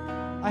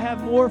 I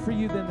have more for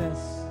you than this.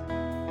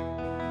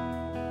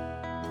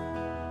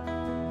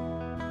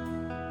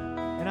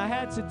 And I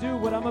had to do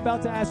what I'm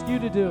about to ask you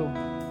to do.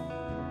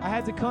 I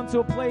had to come to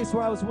a place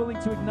where I was willing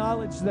to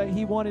acknowledge that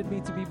he wanted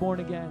me to be born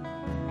again.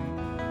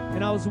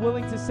 And I was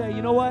willing to say,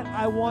 you know what?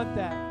 I want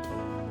that.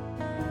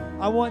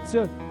 I want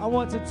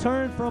to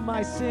turn from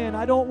my sin.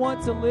 I don't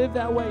want to live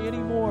that way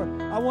anymore.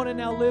 I want to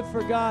now live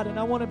for God, and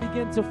I want to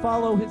begin to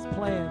follow his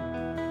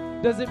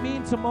plan. Does it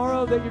mean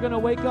tomorrow that you're going to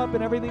wake up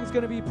and everything's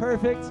going to be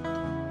perfect?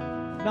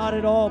 Not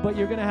at all, but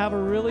you're going to have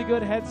a really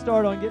good head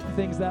start on getting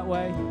things that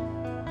way.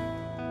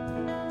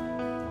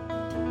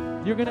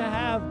 You're going to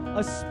have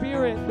a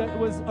spirit that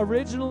was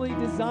originally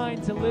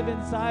designed to live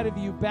inside of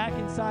you, back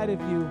inside of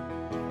you.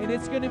 And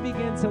it's going to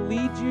begin to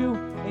lead you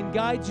and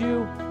guide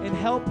you and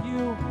help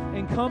you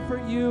and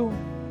comfort you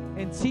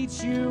and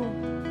teach you.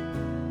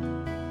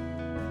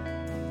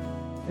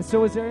 And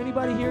so is there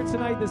anybody here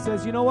tonight that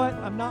says, you know what?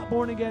 I'm not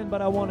born again,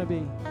 but I want to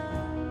be.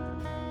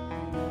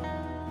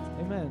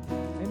 Amen.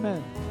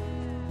 Amen.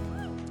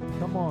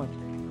 Come on.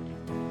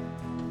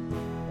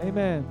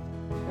 Amen.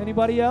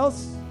 Anybody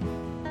else?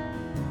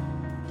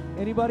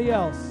 Anybody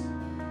else?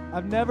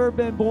 I've never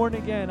been born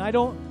again. I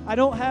don't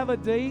have a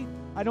date.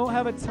 I don't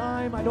have a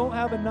time. I don't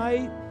have a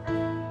night.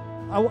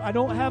 I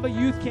don't have a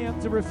youth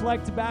camp to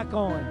reflect back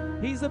on.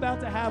 He's about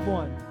to have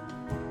one.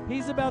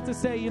 He's about to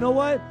say, you know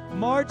what?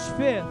 March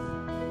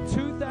 5th,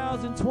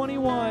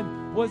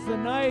 2021 was the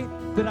night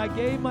that I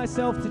gave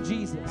myself to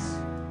Jesus.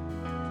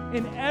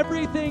 And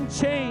everything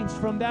changed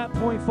from that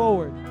point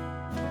forward.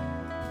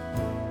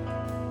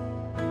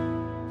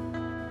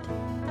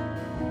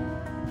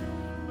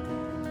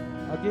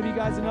 I'll give you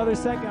guys another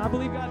second. I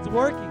believe God's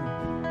working.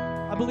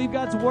 I believe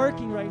God's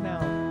working right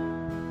now.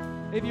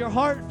 If your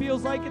heart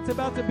feels like it's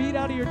about to beat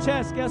out of your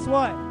chest, guess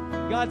what?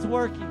 God's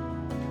working.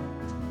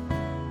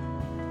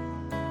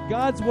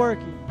 God's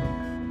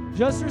working.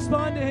 Just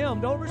respond to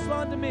him. Don't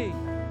respond to me.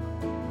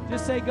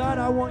 Just say, God,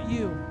 I want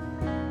you.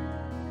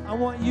 I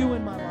want you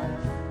in my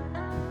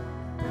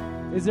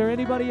life. Is there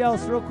anybody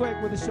else, real quick,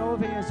 with a show of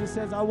hands, just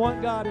says, I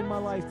want God in my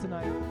life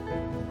tonight?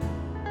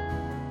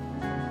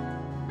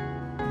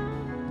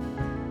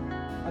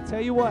 I'll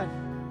tell you what.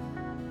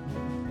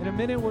 In a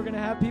minute, we're going to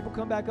have people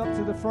come back up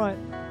to the front.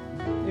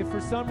 If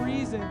for some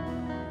reason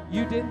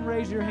you didn't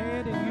raise your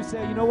hand and you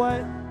say, you know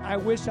what, I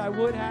wish I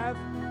would have,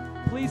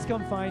 please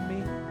come find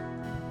me.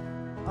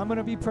 I'm going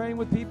to be praying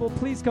with people.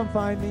 Please come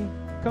find me.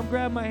 Come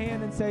grab my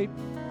hand and say,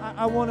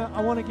 I want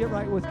to get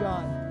right with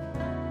God.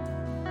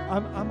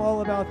 I'm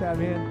all about that,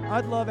 man.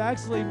 I'd love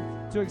actually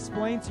to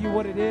explain to you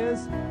what it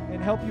is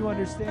and help you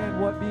understand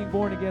what being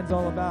born again is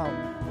all about.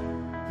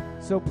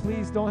 So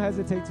please don't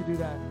hesitate to do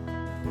that.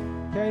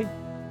 Okay?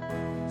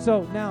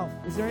 So now,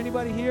 is there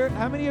anybody here?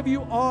 How many of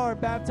you are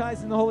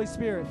baptized in the Holy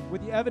Spirit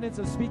with the evidence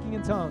of speaking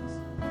in tongues?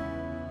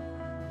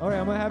 All right,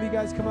 I'm going to have you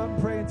guys come up and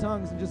pray in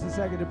tongues in just a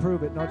second to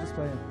prove it. No, just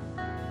playing.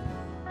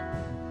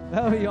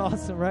 That would be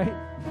awesome, right?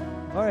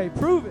 All right,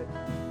 prove it.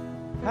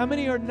 How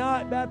many are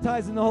not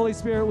baptized in the Holy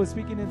Spirit with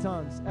speaking in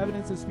tongues?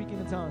 Evidence of speaking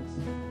in tongues.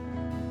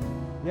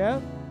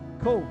 Yeah?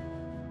 Cool.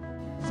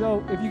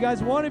 So if you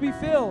guys want to be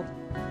filled,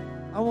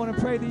 I want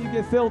to pray that you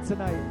get filled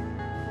tonight.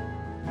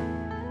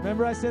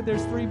 Remember I said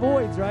there's 3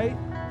 voids, right?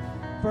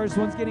 First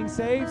one's getting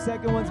saved.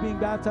 Second one's being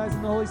baptized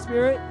in the Holy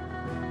Spirit.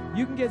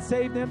 You can get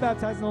saved and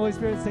baptized in the Holy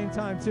Spirit at the same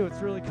time, too.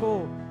 It's really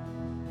cool.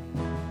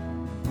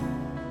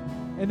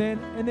 And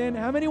then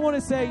how many want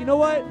to say, you know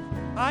what?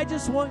 I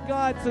just want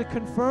God to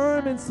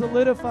confirm and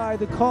solidify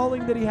the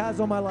calling that he has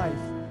on my life.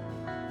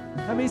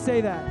 Let me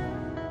say that.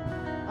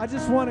 I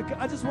just want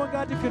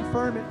God to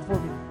confirm it for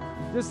me.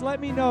 Just let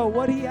me know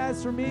what he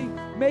has for me.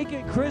 Make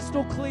it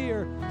crystal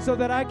clear so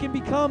that I can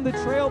become the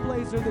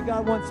trailblazer that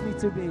God wants me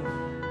to be.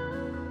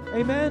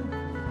 Amen?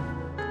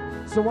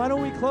 So why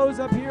don't we close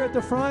up here at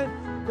the front?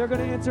 They're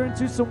going to enter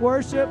into some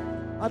worship.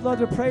 I'd love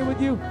to pray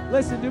with you.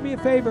 Listen, do me a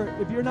favor.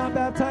 If you're not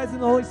baptized in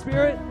the Holy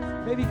Spirit,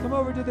 maybe come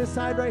over to this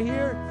side right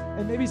here,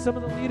 and maybe some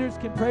of the leaders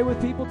can pray with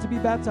people to be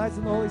baptized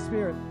in the Holy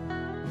Spirit.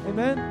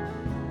 Amen?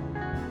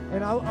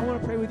 And I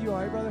want to pray with you,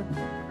 all right, brother?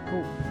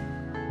 Cool.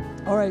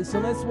 All right, so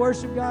let's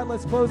worship God.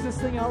 Let's close this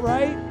thing out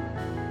right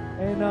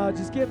and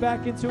just get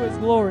back into his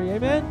glory.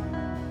 Amen?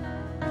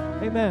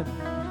 Amen.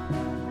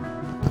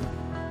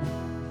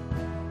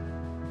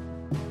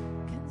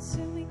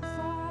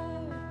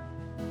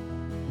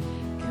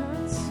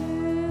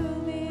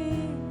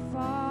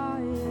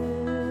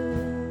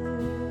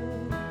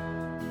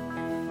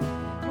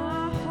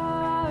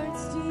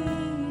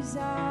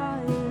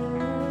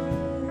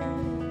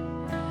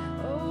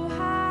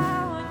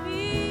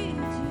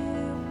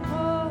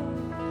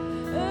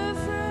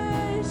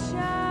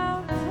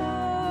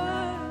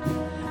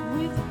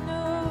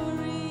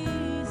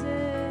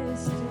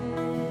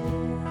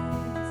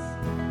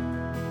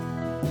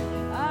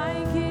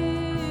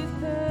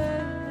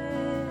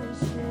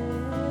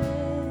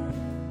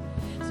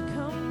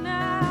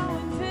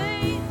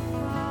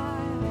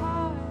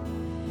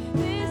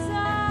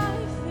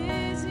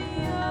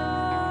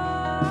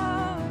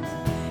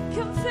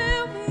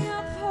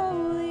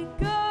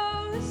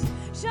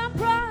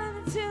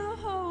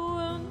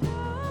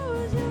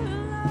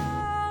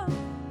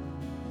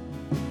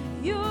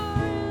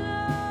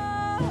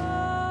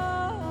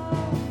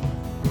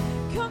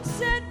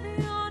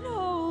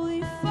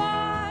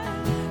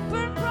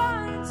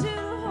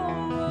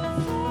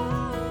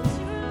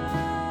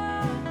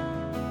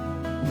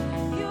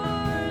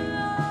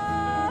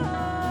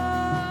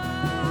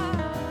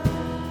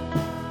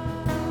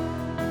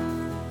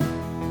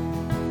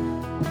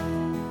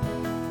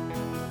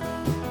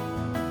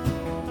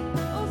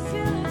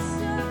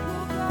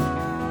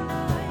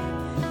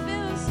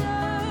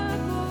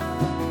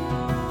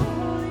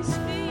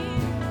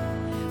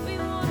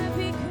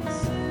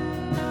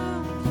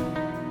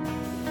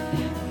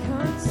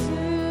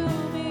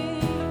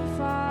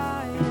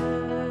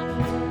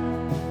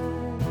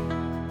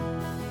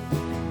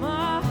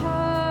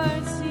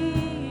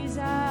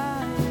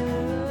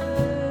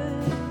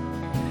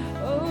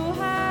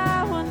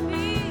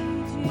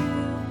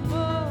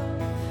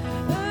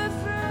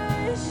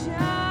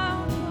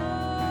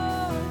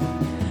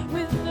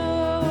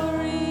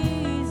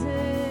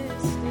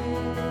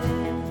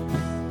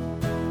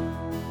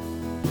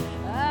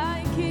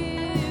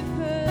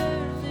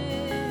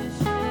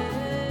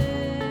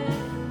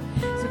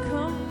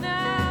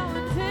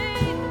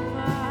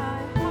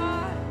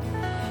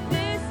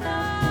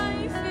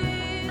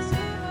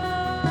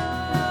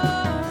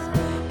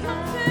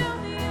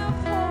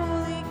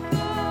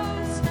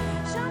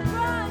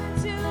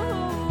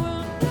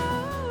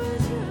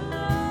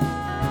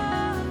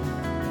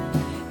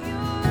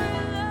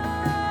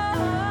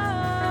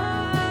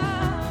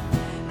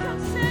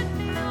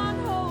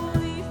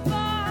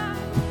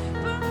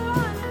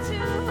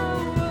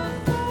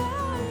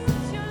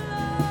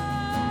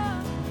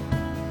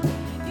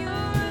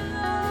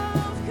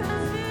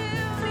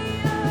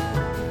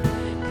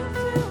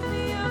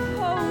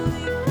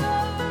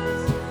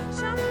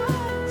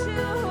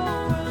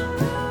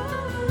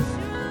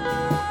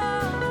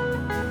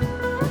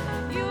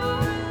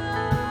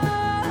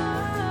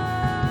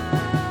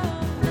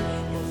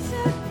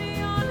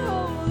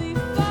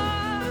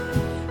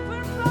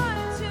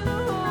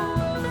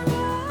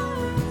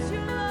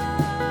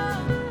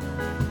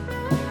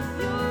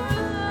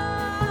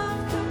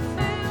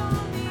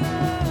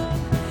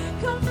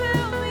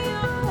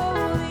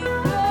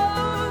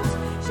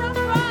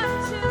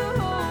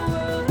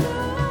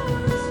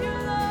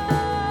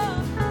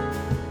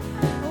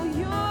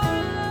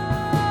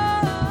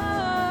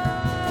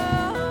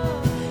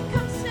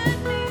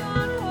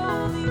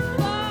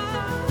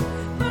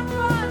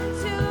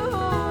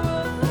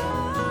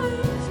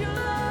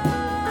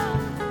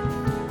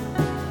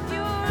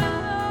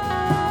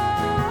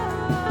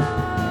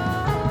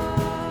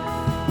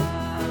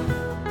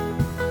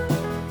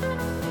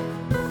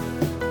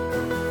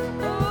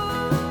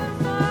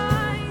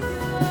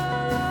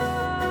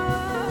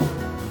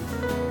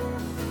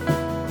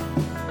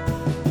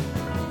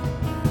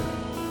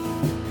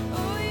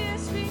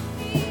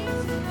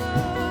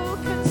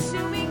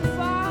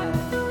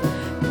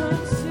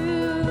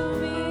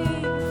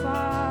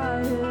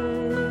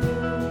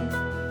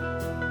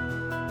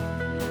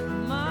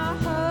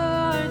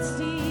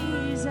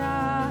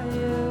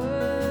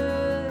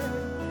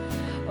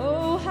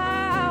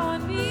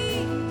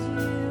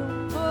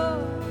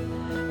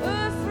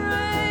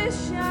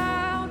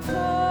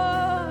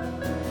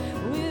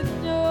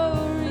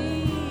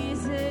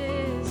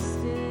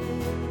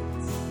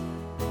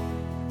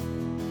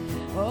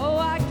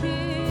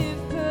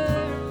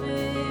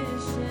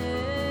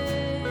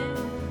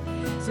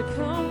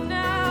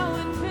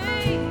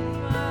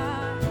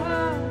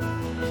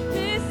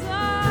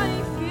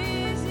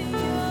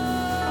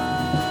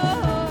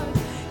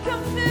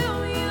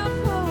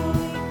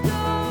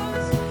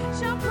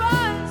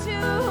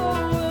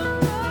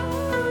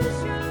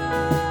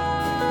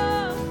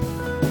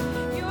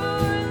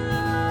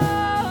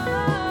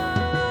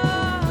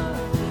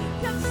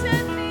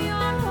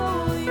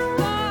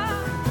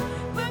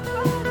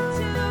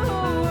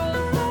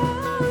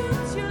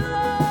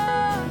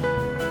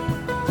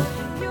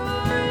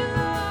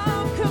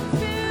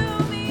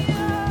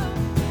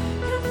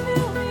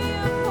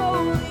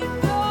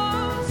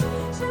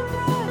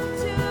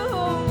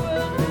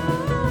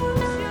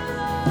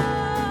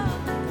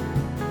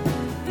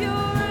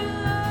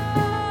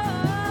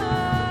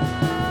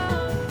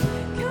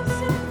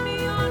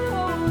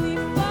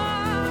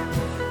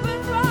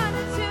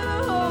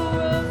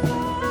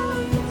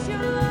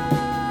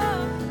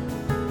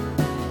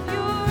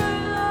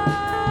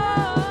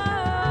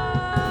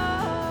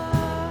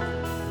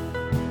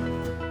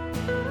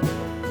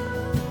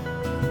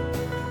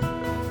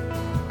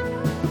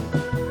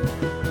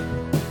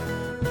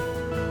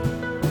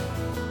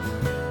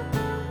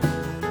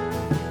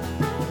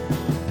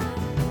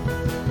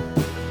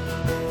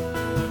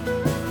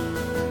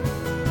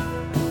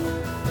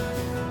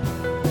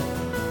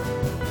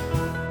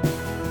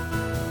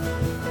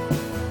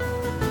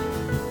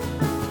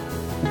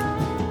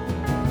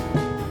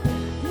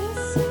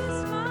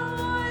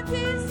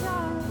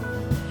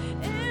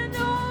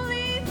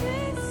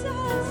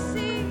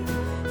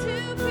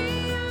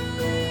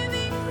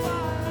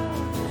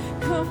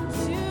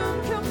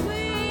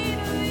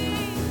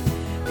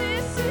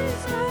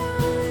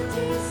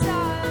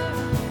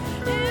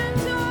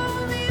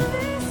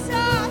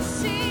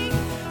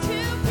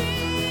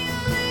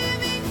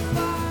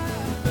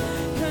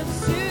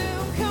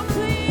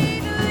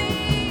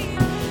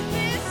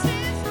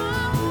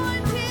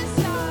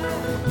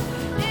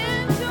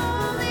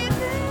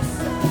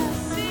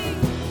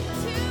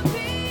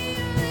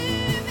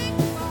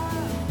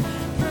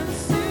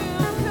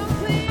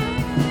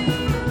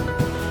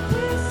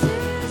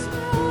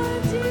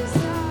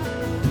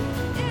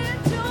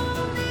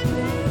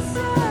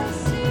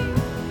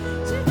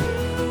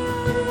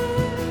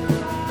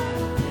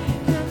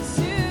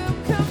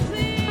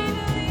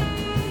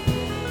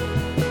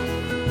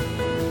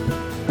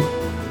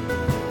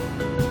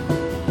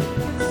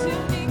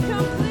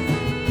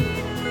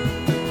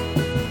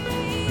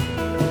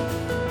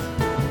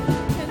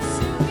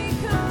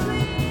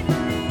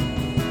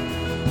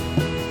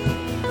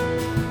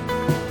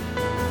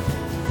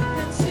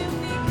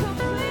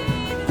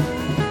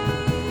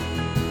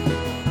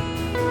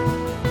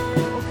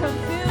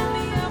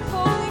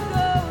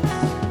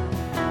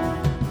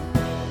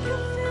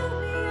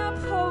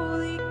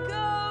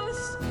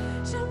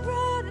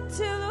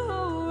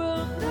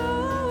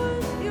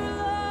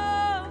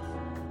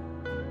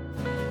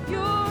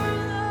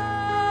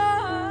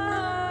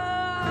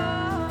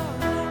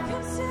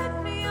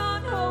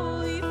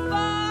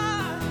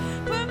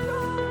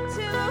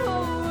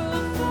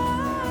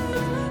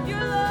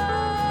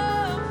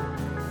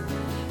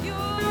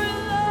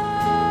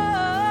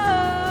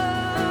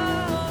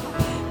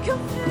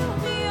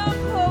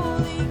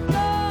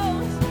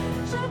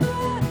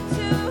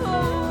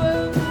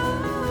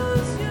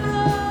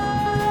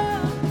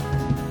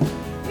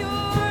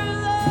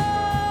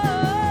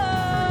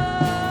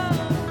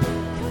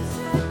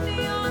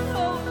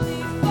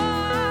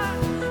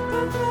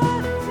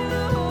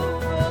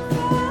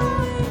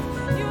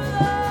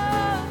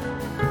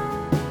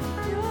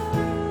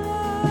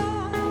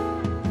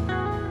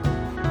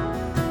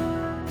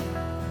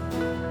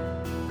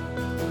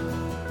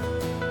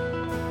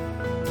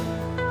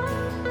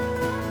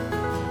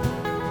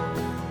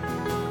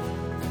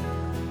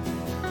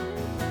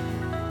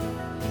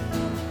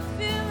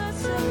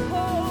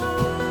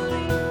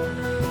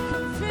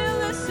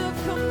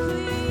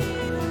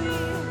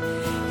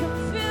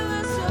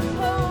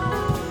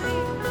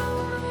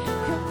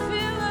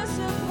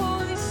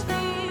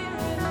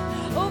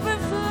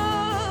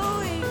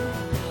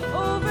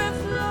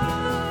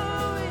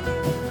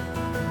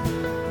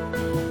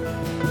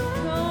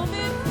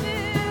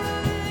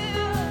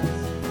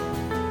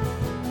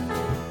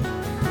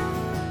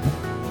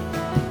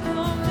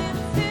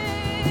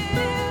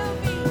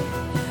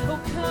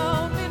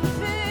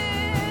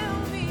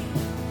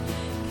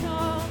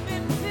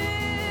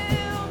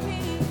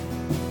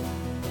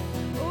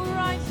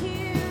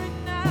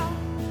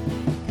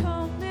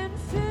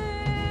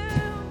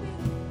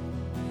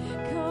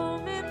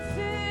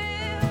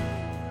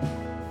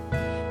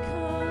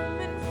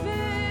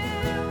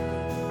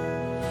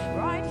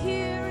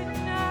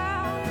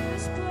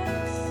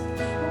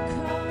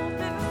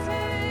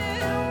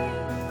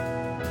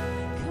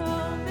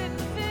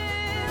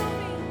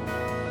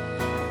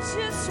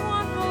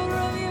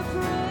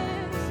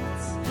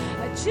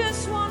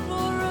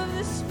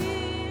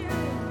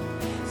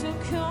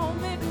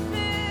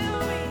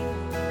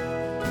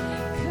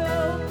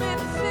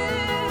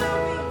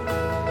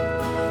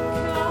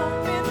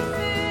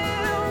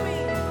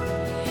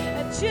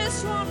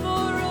 just want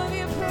more of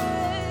your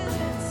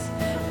presence.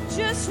 I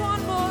just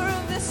want more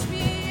of the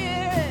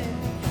Spirit.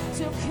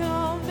 So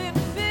come and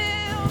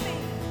fill me.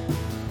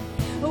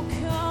 Oh,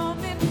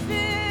 come and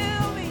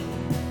fill me.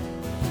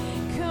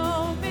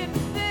 Come and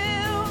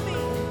fill me.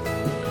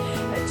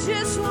 I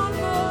just want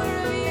more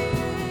of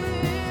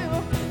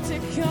you.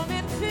 To come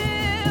and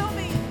fill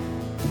me.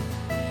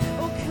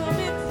 Oh, come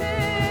and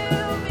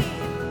fill me.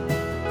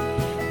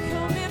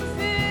 Come and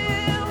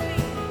fill me.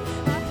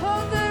 I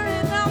hunger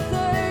and I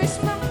thirst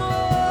for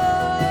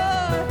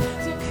more.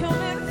 So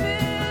come and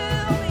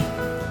fill me.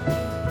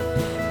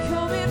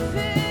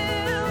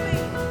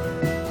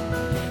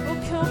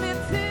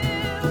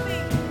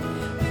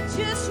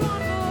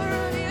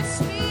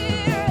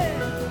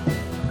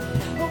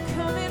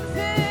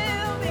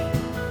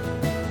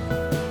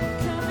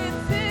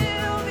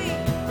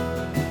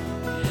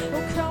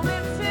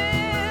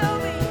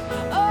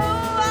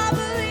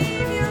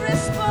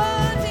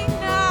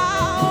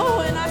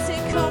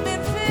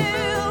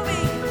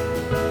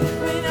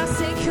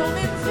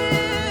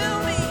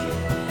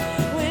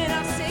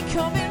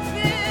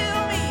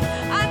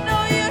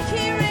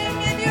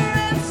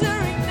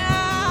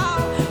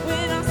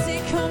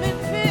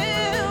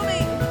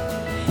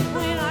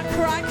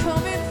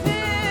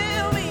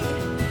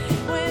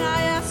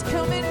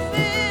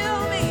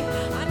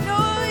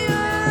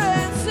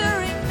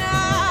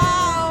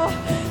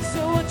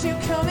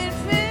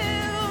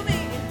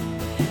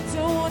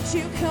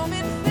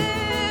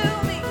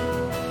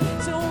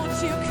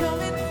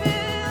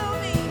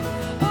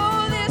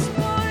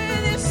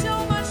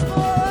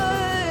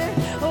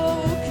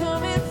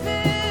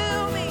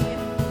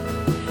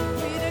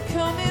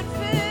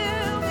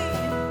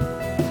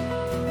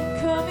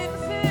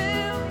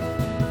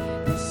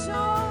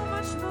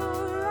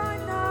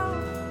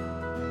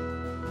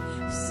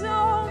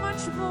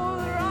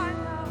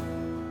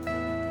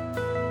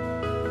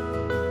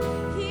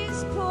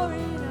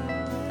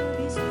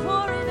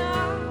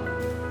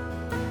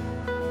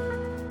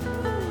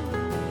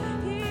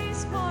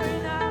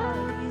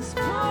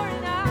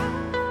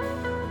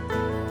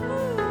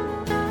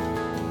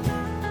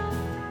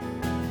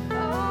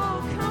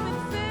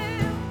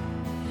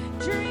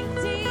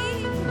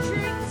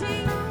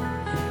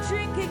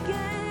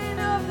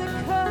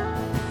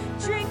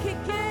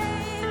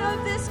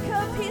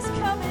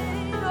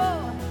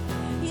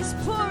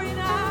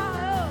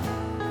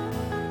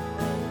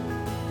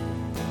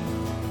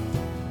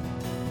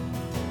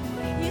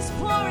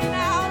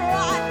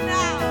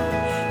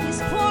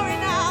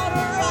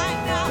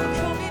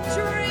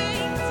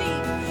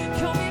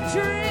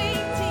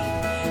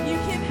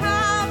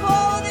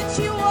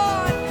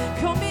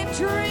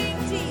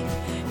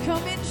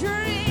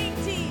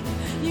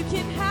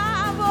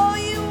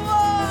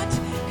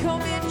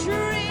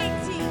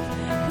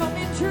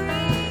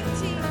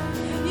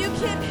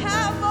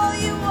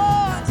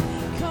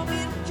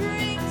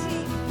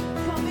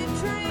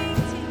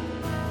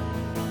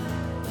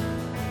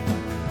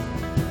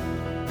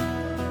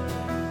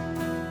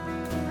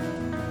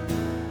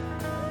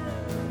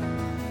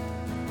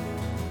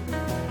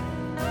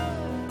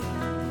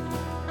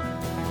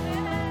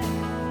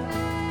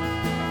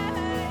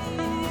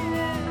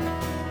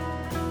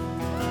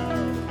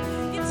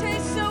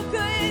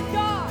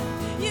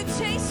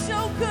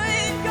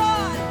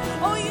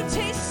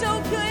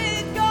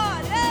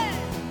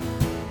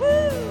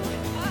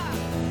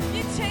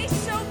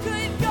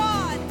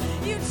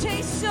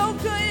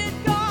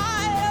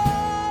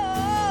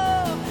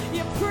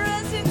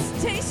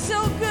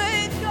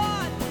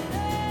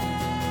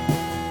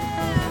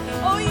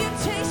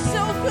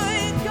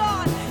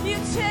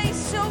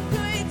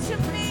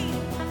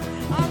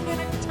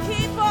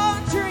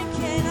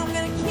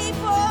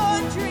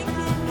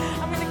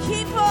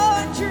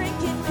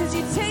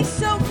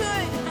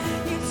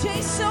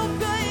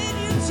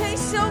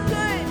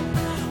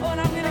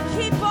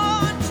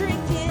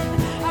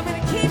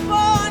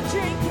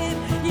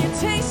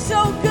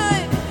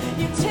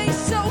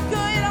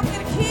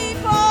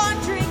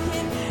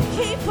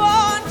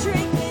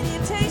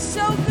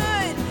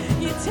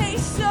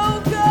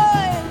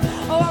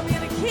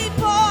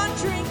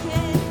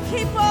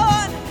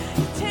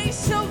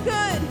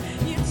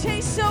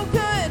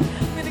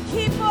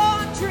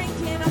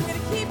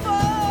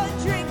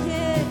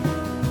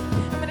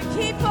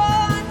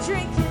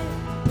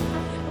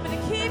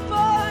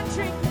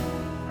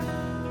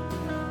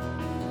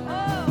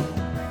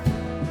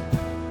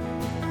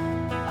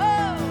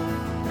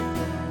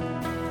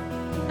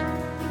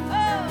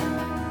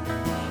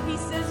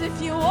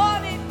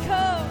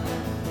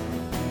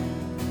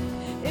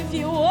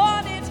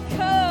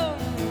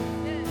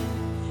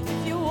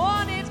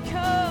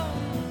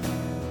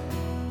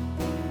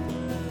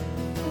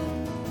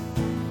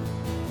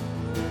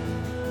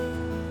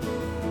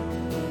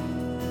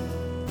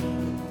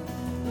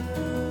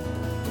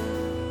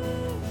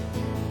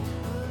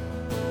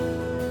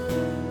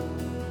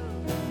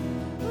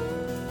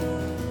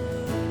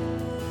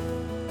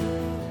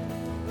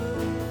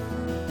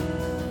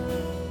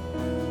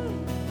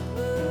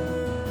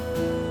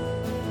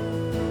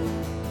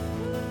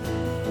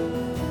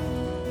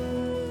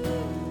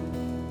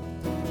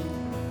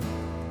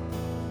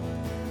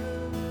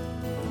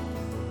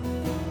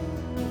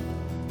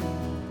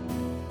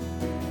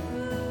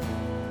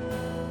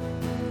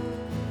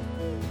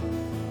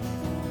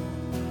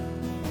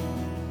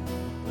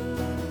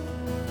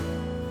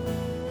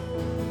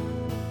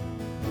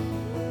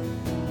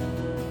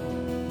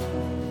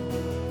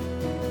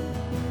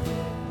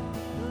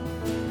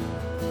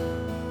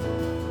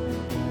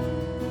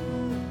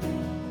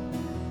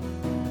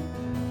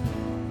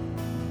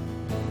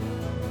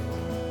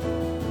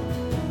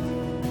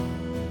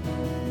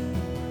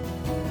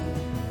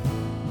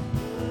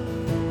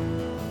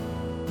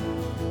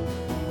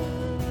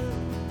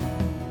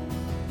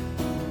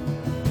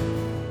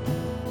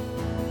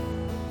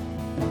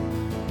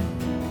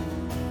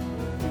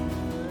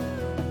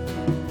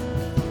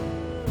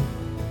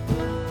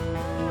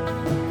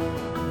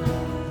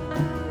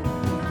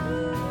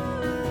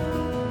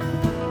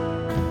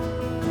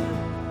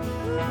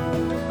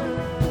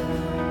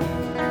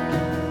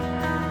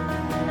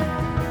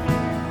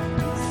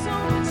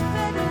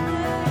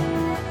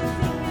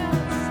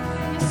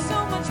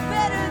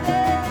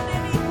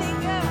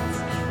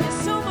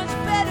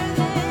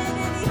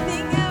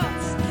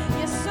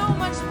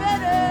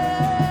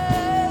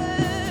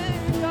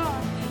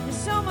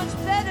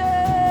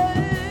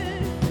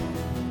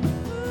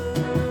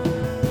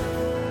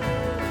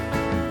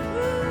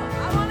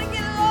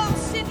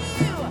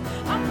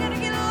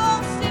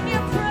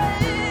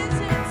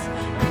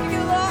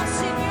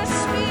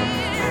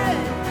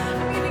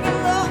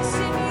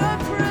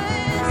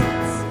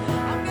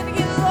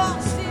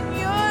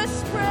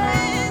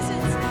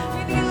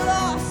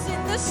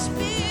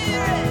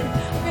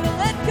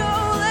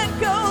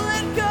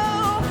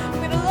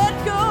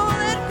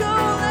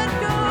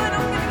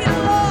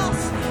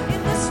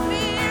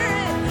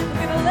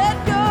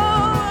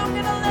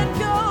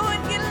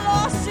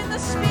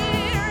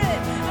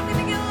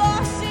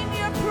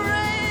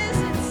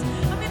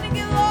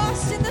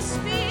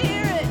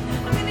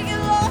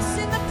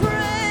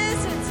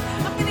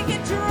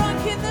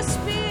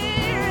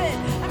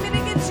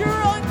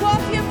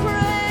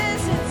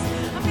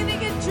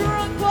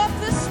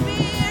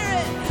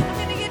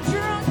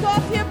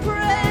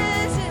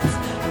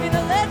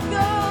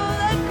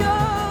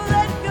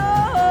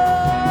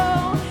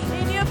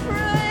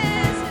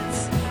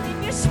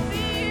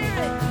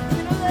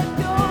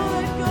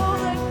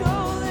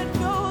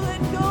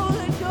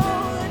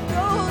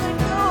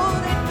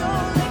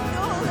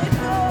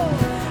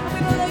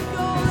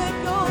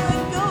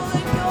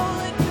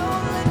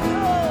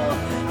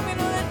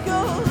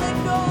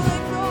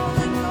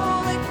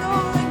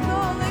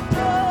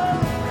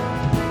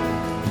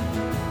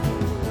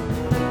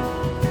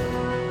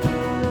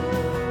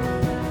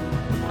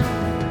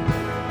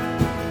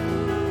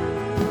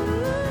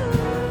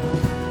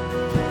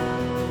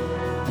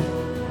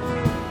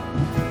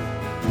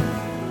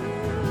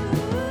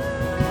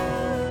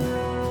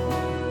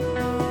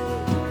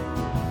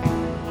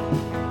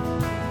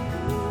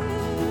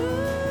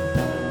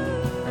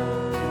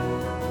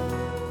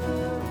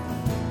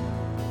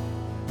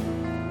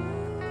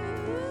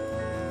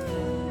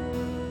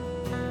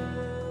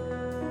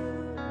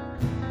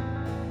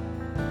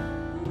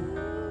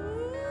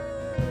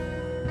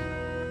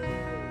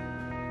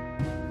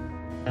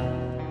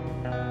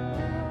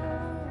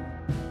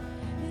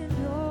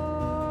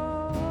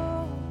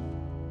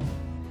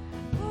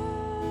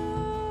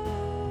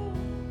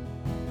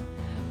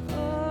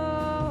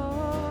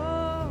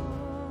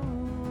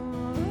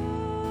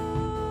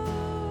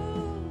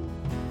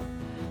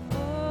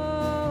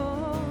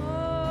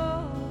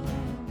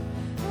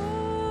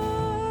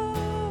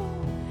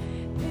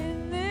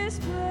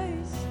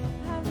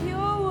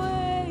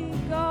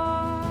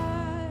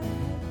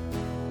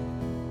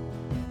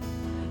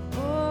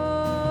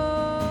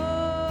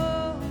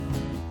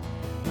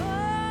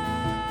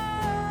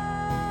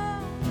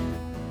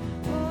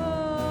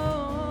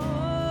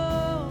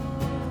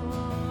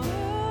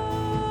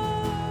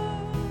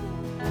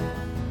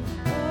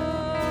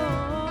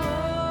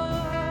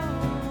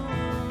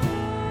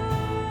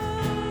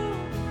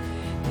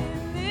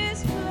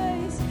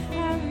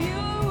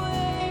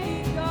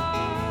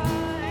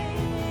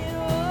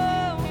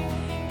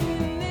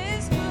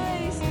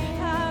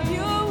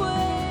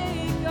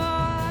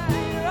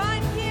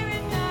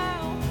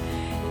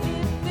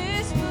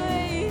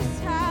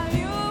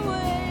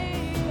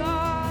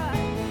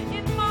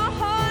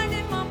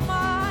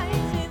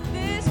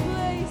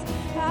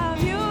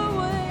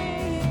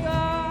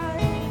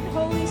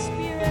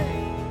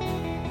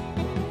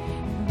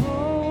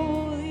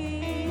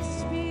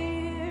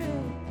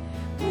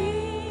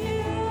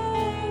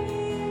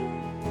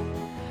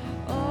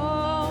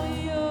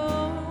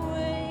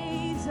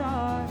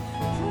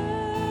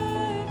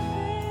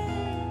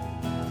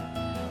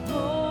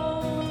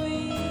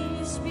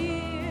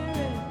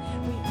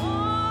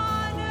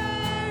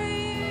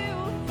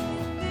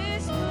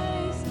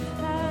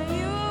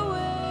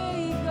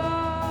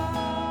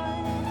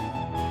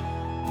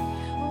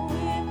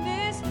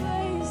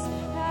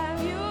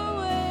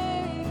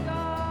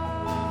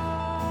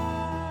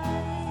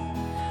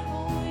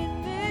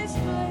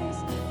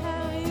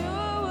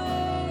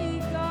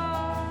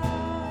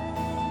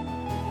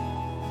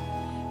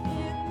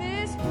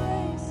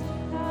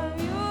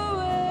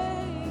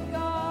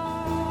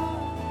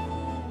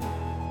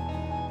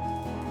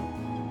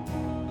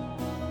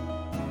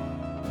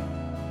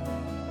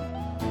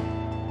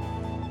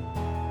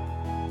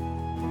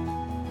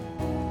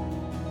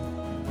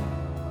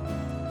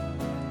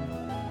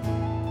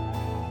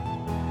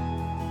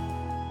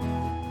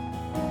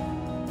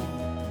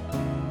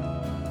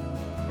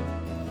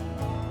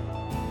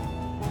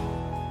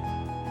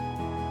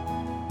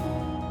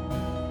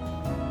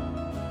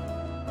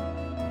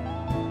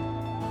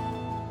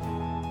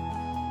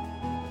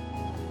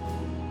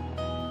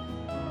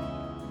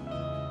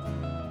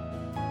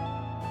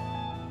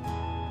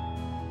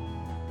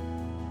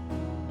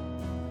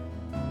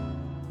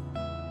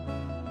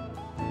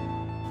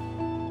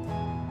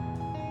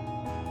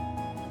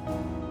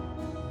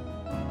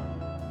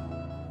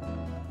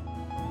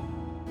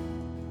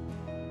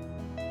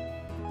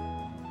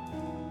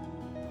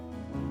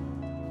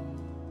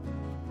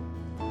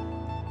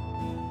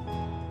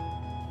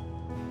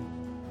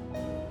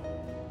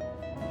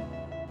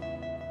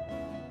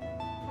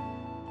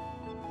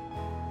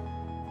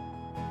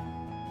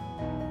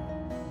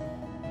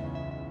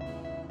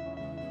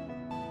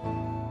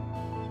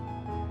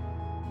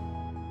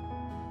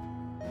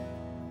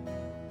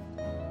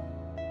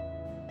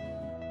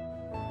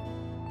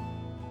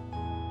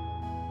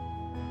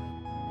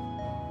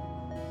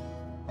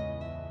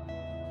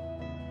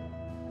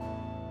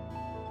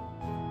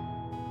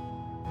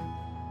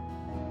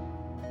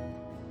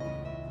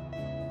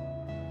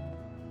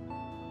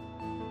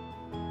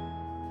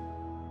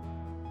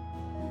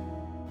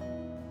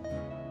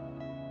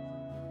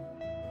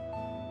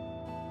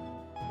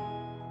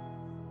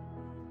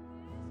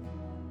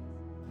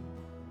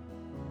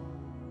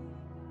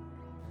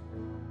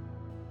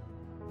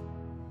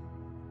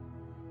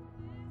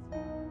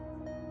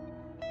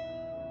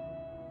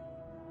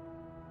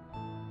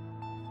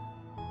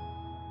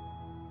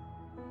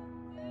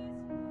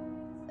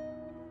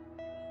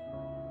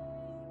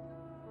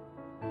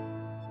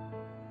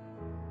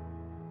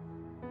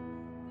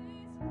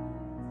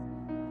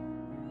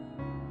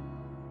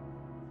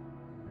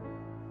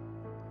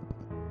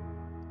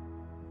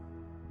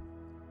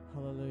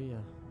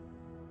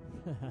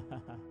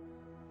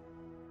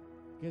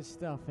 Good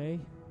stuff, eh?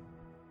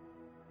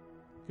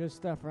 Good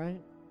stuff,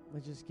 right?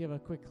 Let's just give a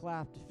quick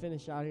clap to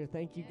finish out here.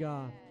 Thank you,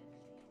 God.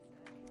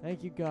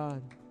 Thank you,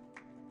 God.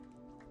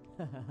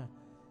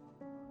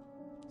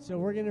 So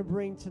we're going to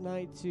bring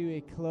tonight to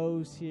a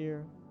close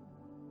here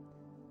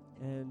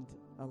and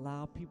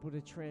allow people to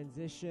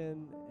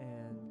transition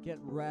and get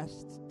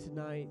rest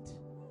tonight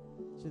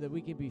so that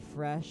we can be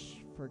fresh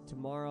for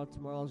tomorrow.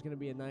 Tomorrow is going to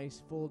be a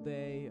nice full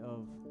day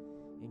of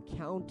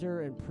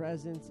encounter and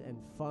presence and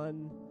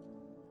fun.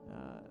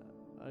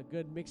 A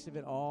good mix of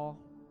it all.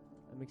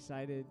 I'm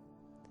excited.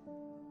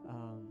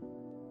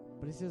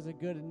 But this is a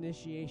good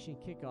initiation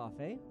kickoff,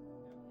 eh?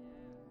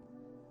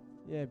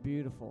 Yeah,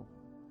 beautiful.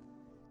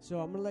 So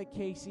I'm going to let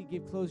Casey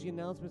give closing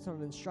announcements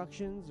on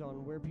instructions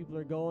on where people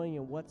are going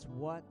and what's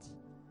what.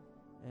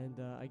 And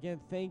again,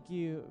 thank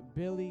you,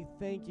 Billy.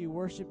 Thank you,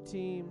 worship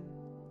team.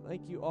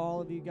 Thank you,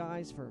 all of you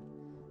guys, for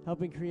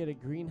helping create a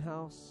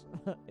greenhouse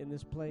in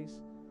this place.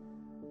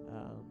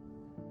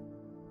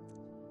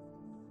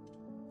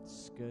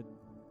 Scud.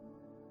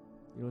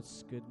 You know what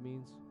scud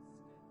means?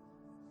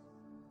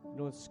 You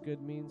know what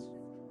scud means?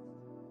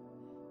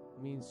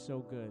 It means so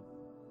good.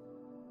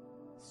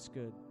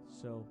 Scud.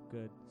 So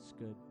good.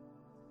 Scud.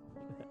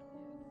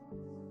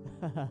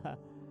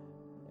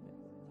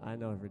 I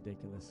know it's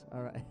ridiculous.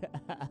 All right.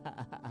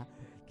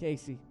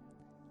 Casey,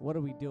 what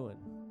are we doing?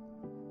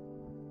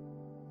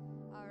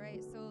 All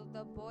right, so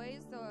the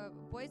boys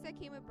that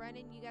came with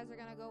Brendan, you guys are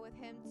gonna go with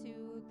him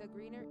to the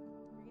Greener's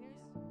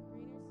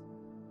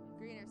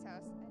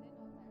house. I didn't know if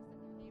I said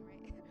their name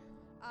right.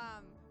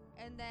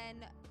 And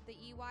then the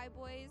EY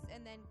boys,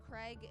 and then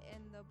Craig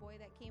and the boy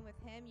that came with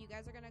him, you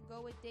guys are gonna go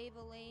with Dave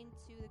Elaine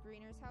to the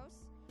Greener's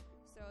house.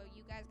 So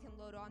you guys can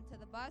load onto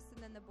the bus,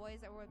 and then the boys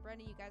that were with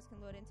Brendan, you guys can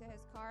load into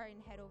his car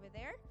and head over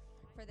there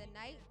for the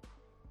night.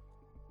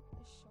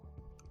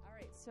 All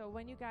right, so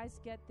when you guys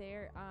get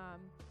there,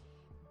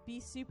 be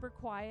super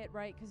quiet,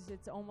 right? Because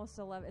it's almost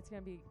 11. It's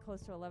going to be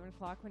close to 11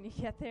 o'clock when you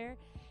get there.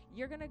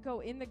 You're going to go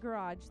in the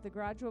garage. The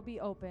garage will be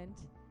opened.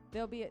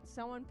 There'll be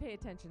someone pay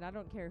attention. I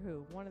don't care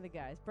who. One of the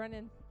guys.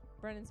 Brennan's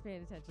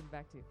paying attention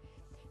back to.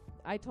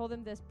 I told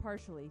him this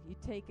partially. You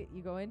take it.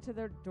 You go into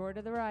the door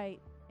to the right,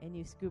 and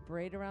you scoop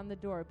right around the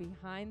door.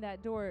 Behind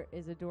that door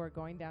is a door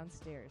going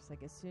downstairs.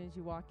 Like as soon as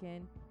you walk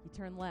in, you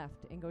turn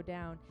left and go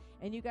down.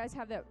 And you guys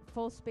have that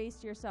full space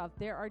to yourself.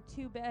 There are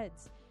 2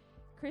 beds.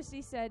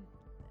 Christy said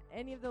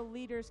any of the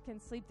leaders can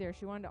sleep there.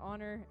 She wanted to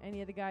honor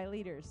any of the guy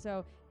leaders.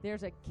 So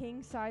there's a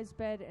king-size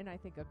bed and I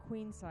think a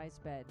queen-size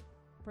bed.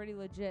 Pretty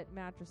legit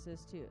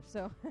mattresses too.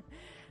 So,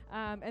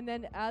 and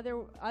then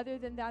other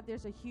than that,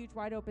 there's a huge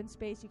wide open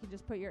space. You can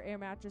just put your air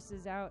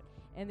mattresses out,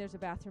 and there's a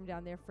bathroom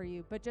down there for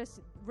you. But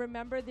just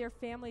remember, their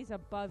family's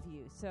above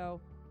you,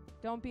 so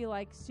don't be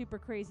like super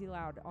crazy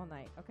loud all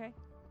night. Okay?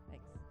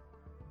 Thanks.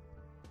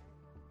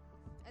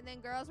 And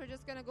then girls, we're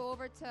just gonna go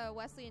over to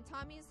Wesley and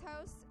Tommy's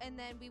house, and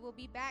then we will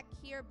be back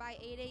here by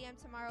 8 a.m.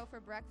 tomorrow for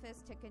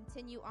breakfast to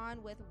continue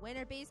on with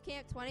Winter Base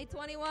Camp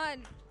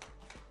 2021.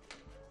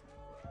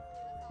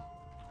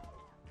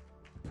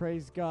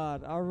 Praise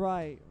God. All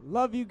right.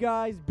 Love you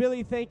guys.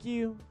 Billy, thank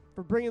you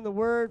for bringing the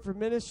word, for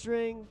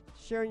ministering,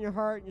 sharing your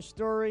heart and your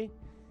story.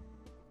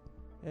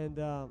 And,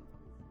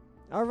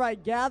 all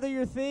right, gather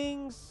your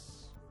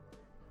things,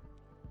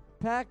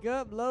 pack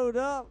up, load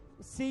up.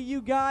 See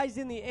you guys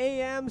in the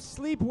AM.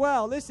 Sleep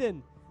well.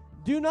 Listen,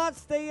 do not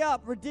stay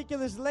up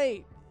ridiculous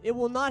late. It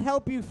will not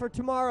help you for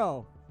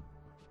tomorrow.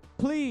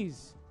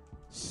 Please,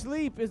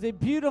 sleep is a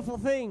beautiful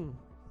thing.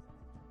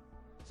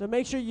 So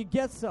make sure you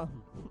get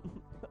some.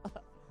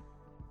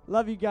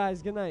 Love you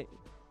guys. Good night.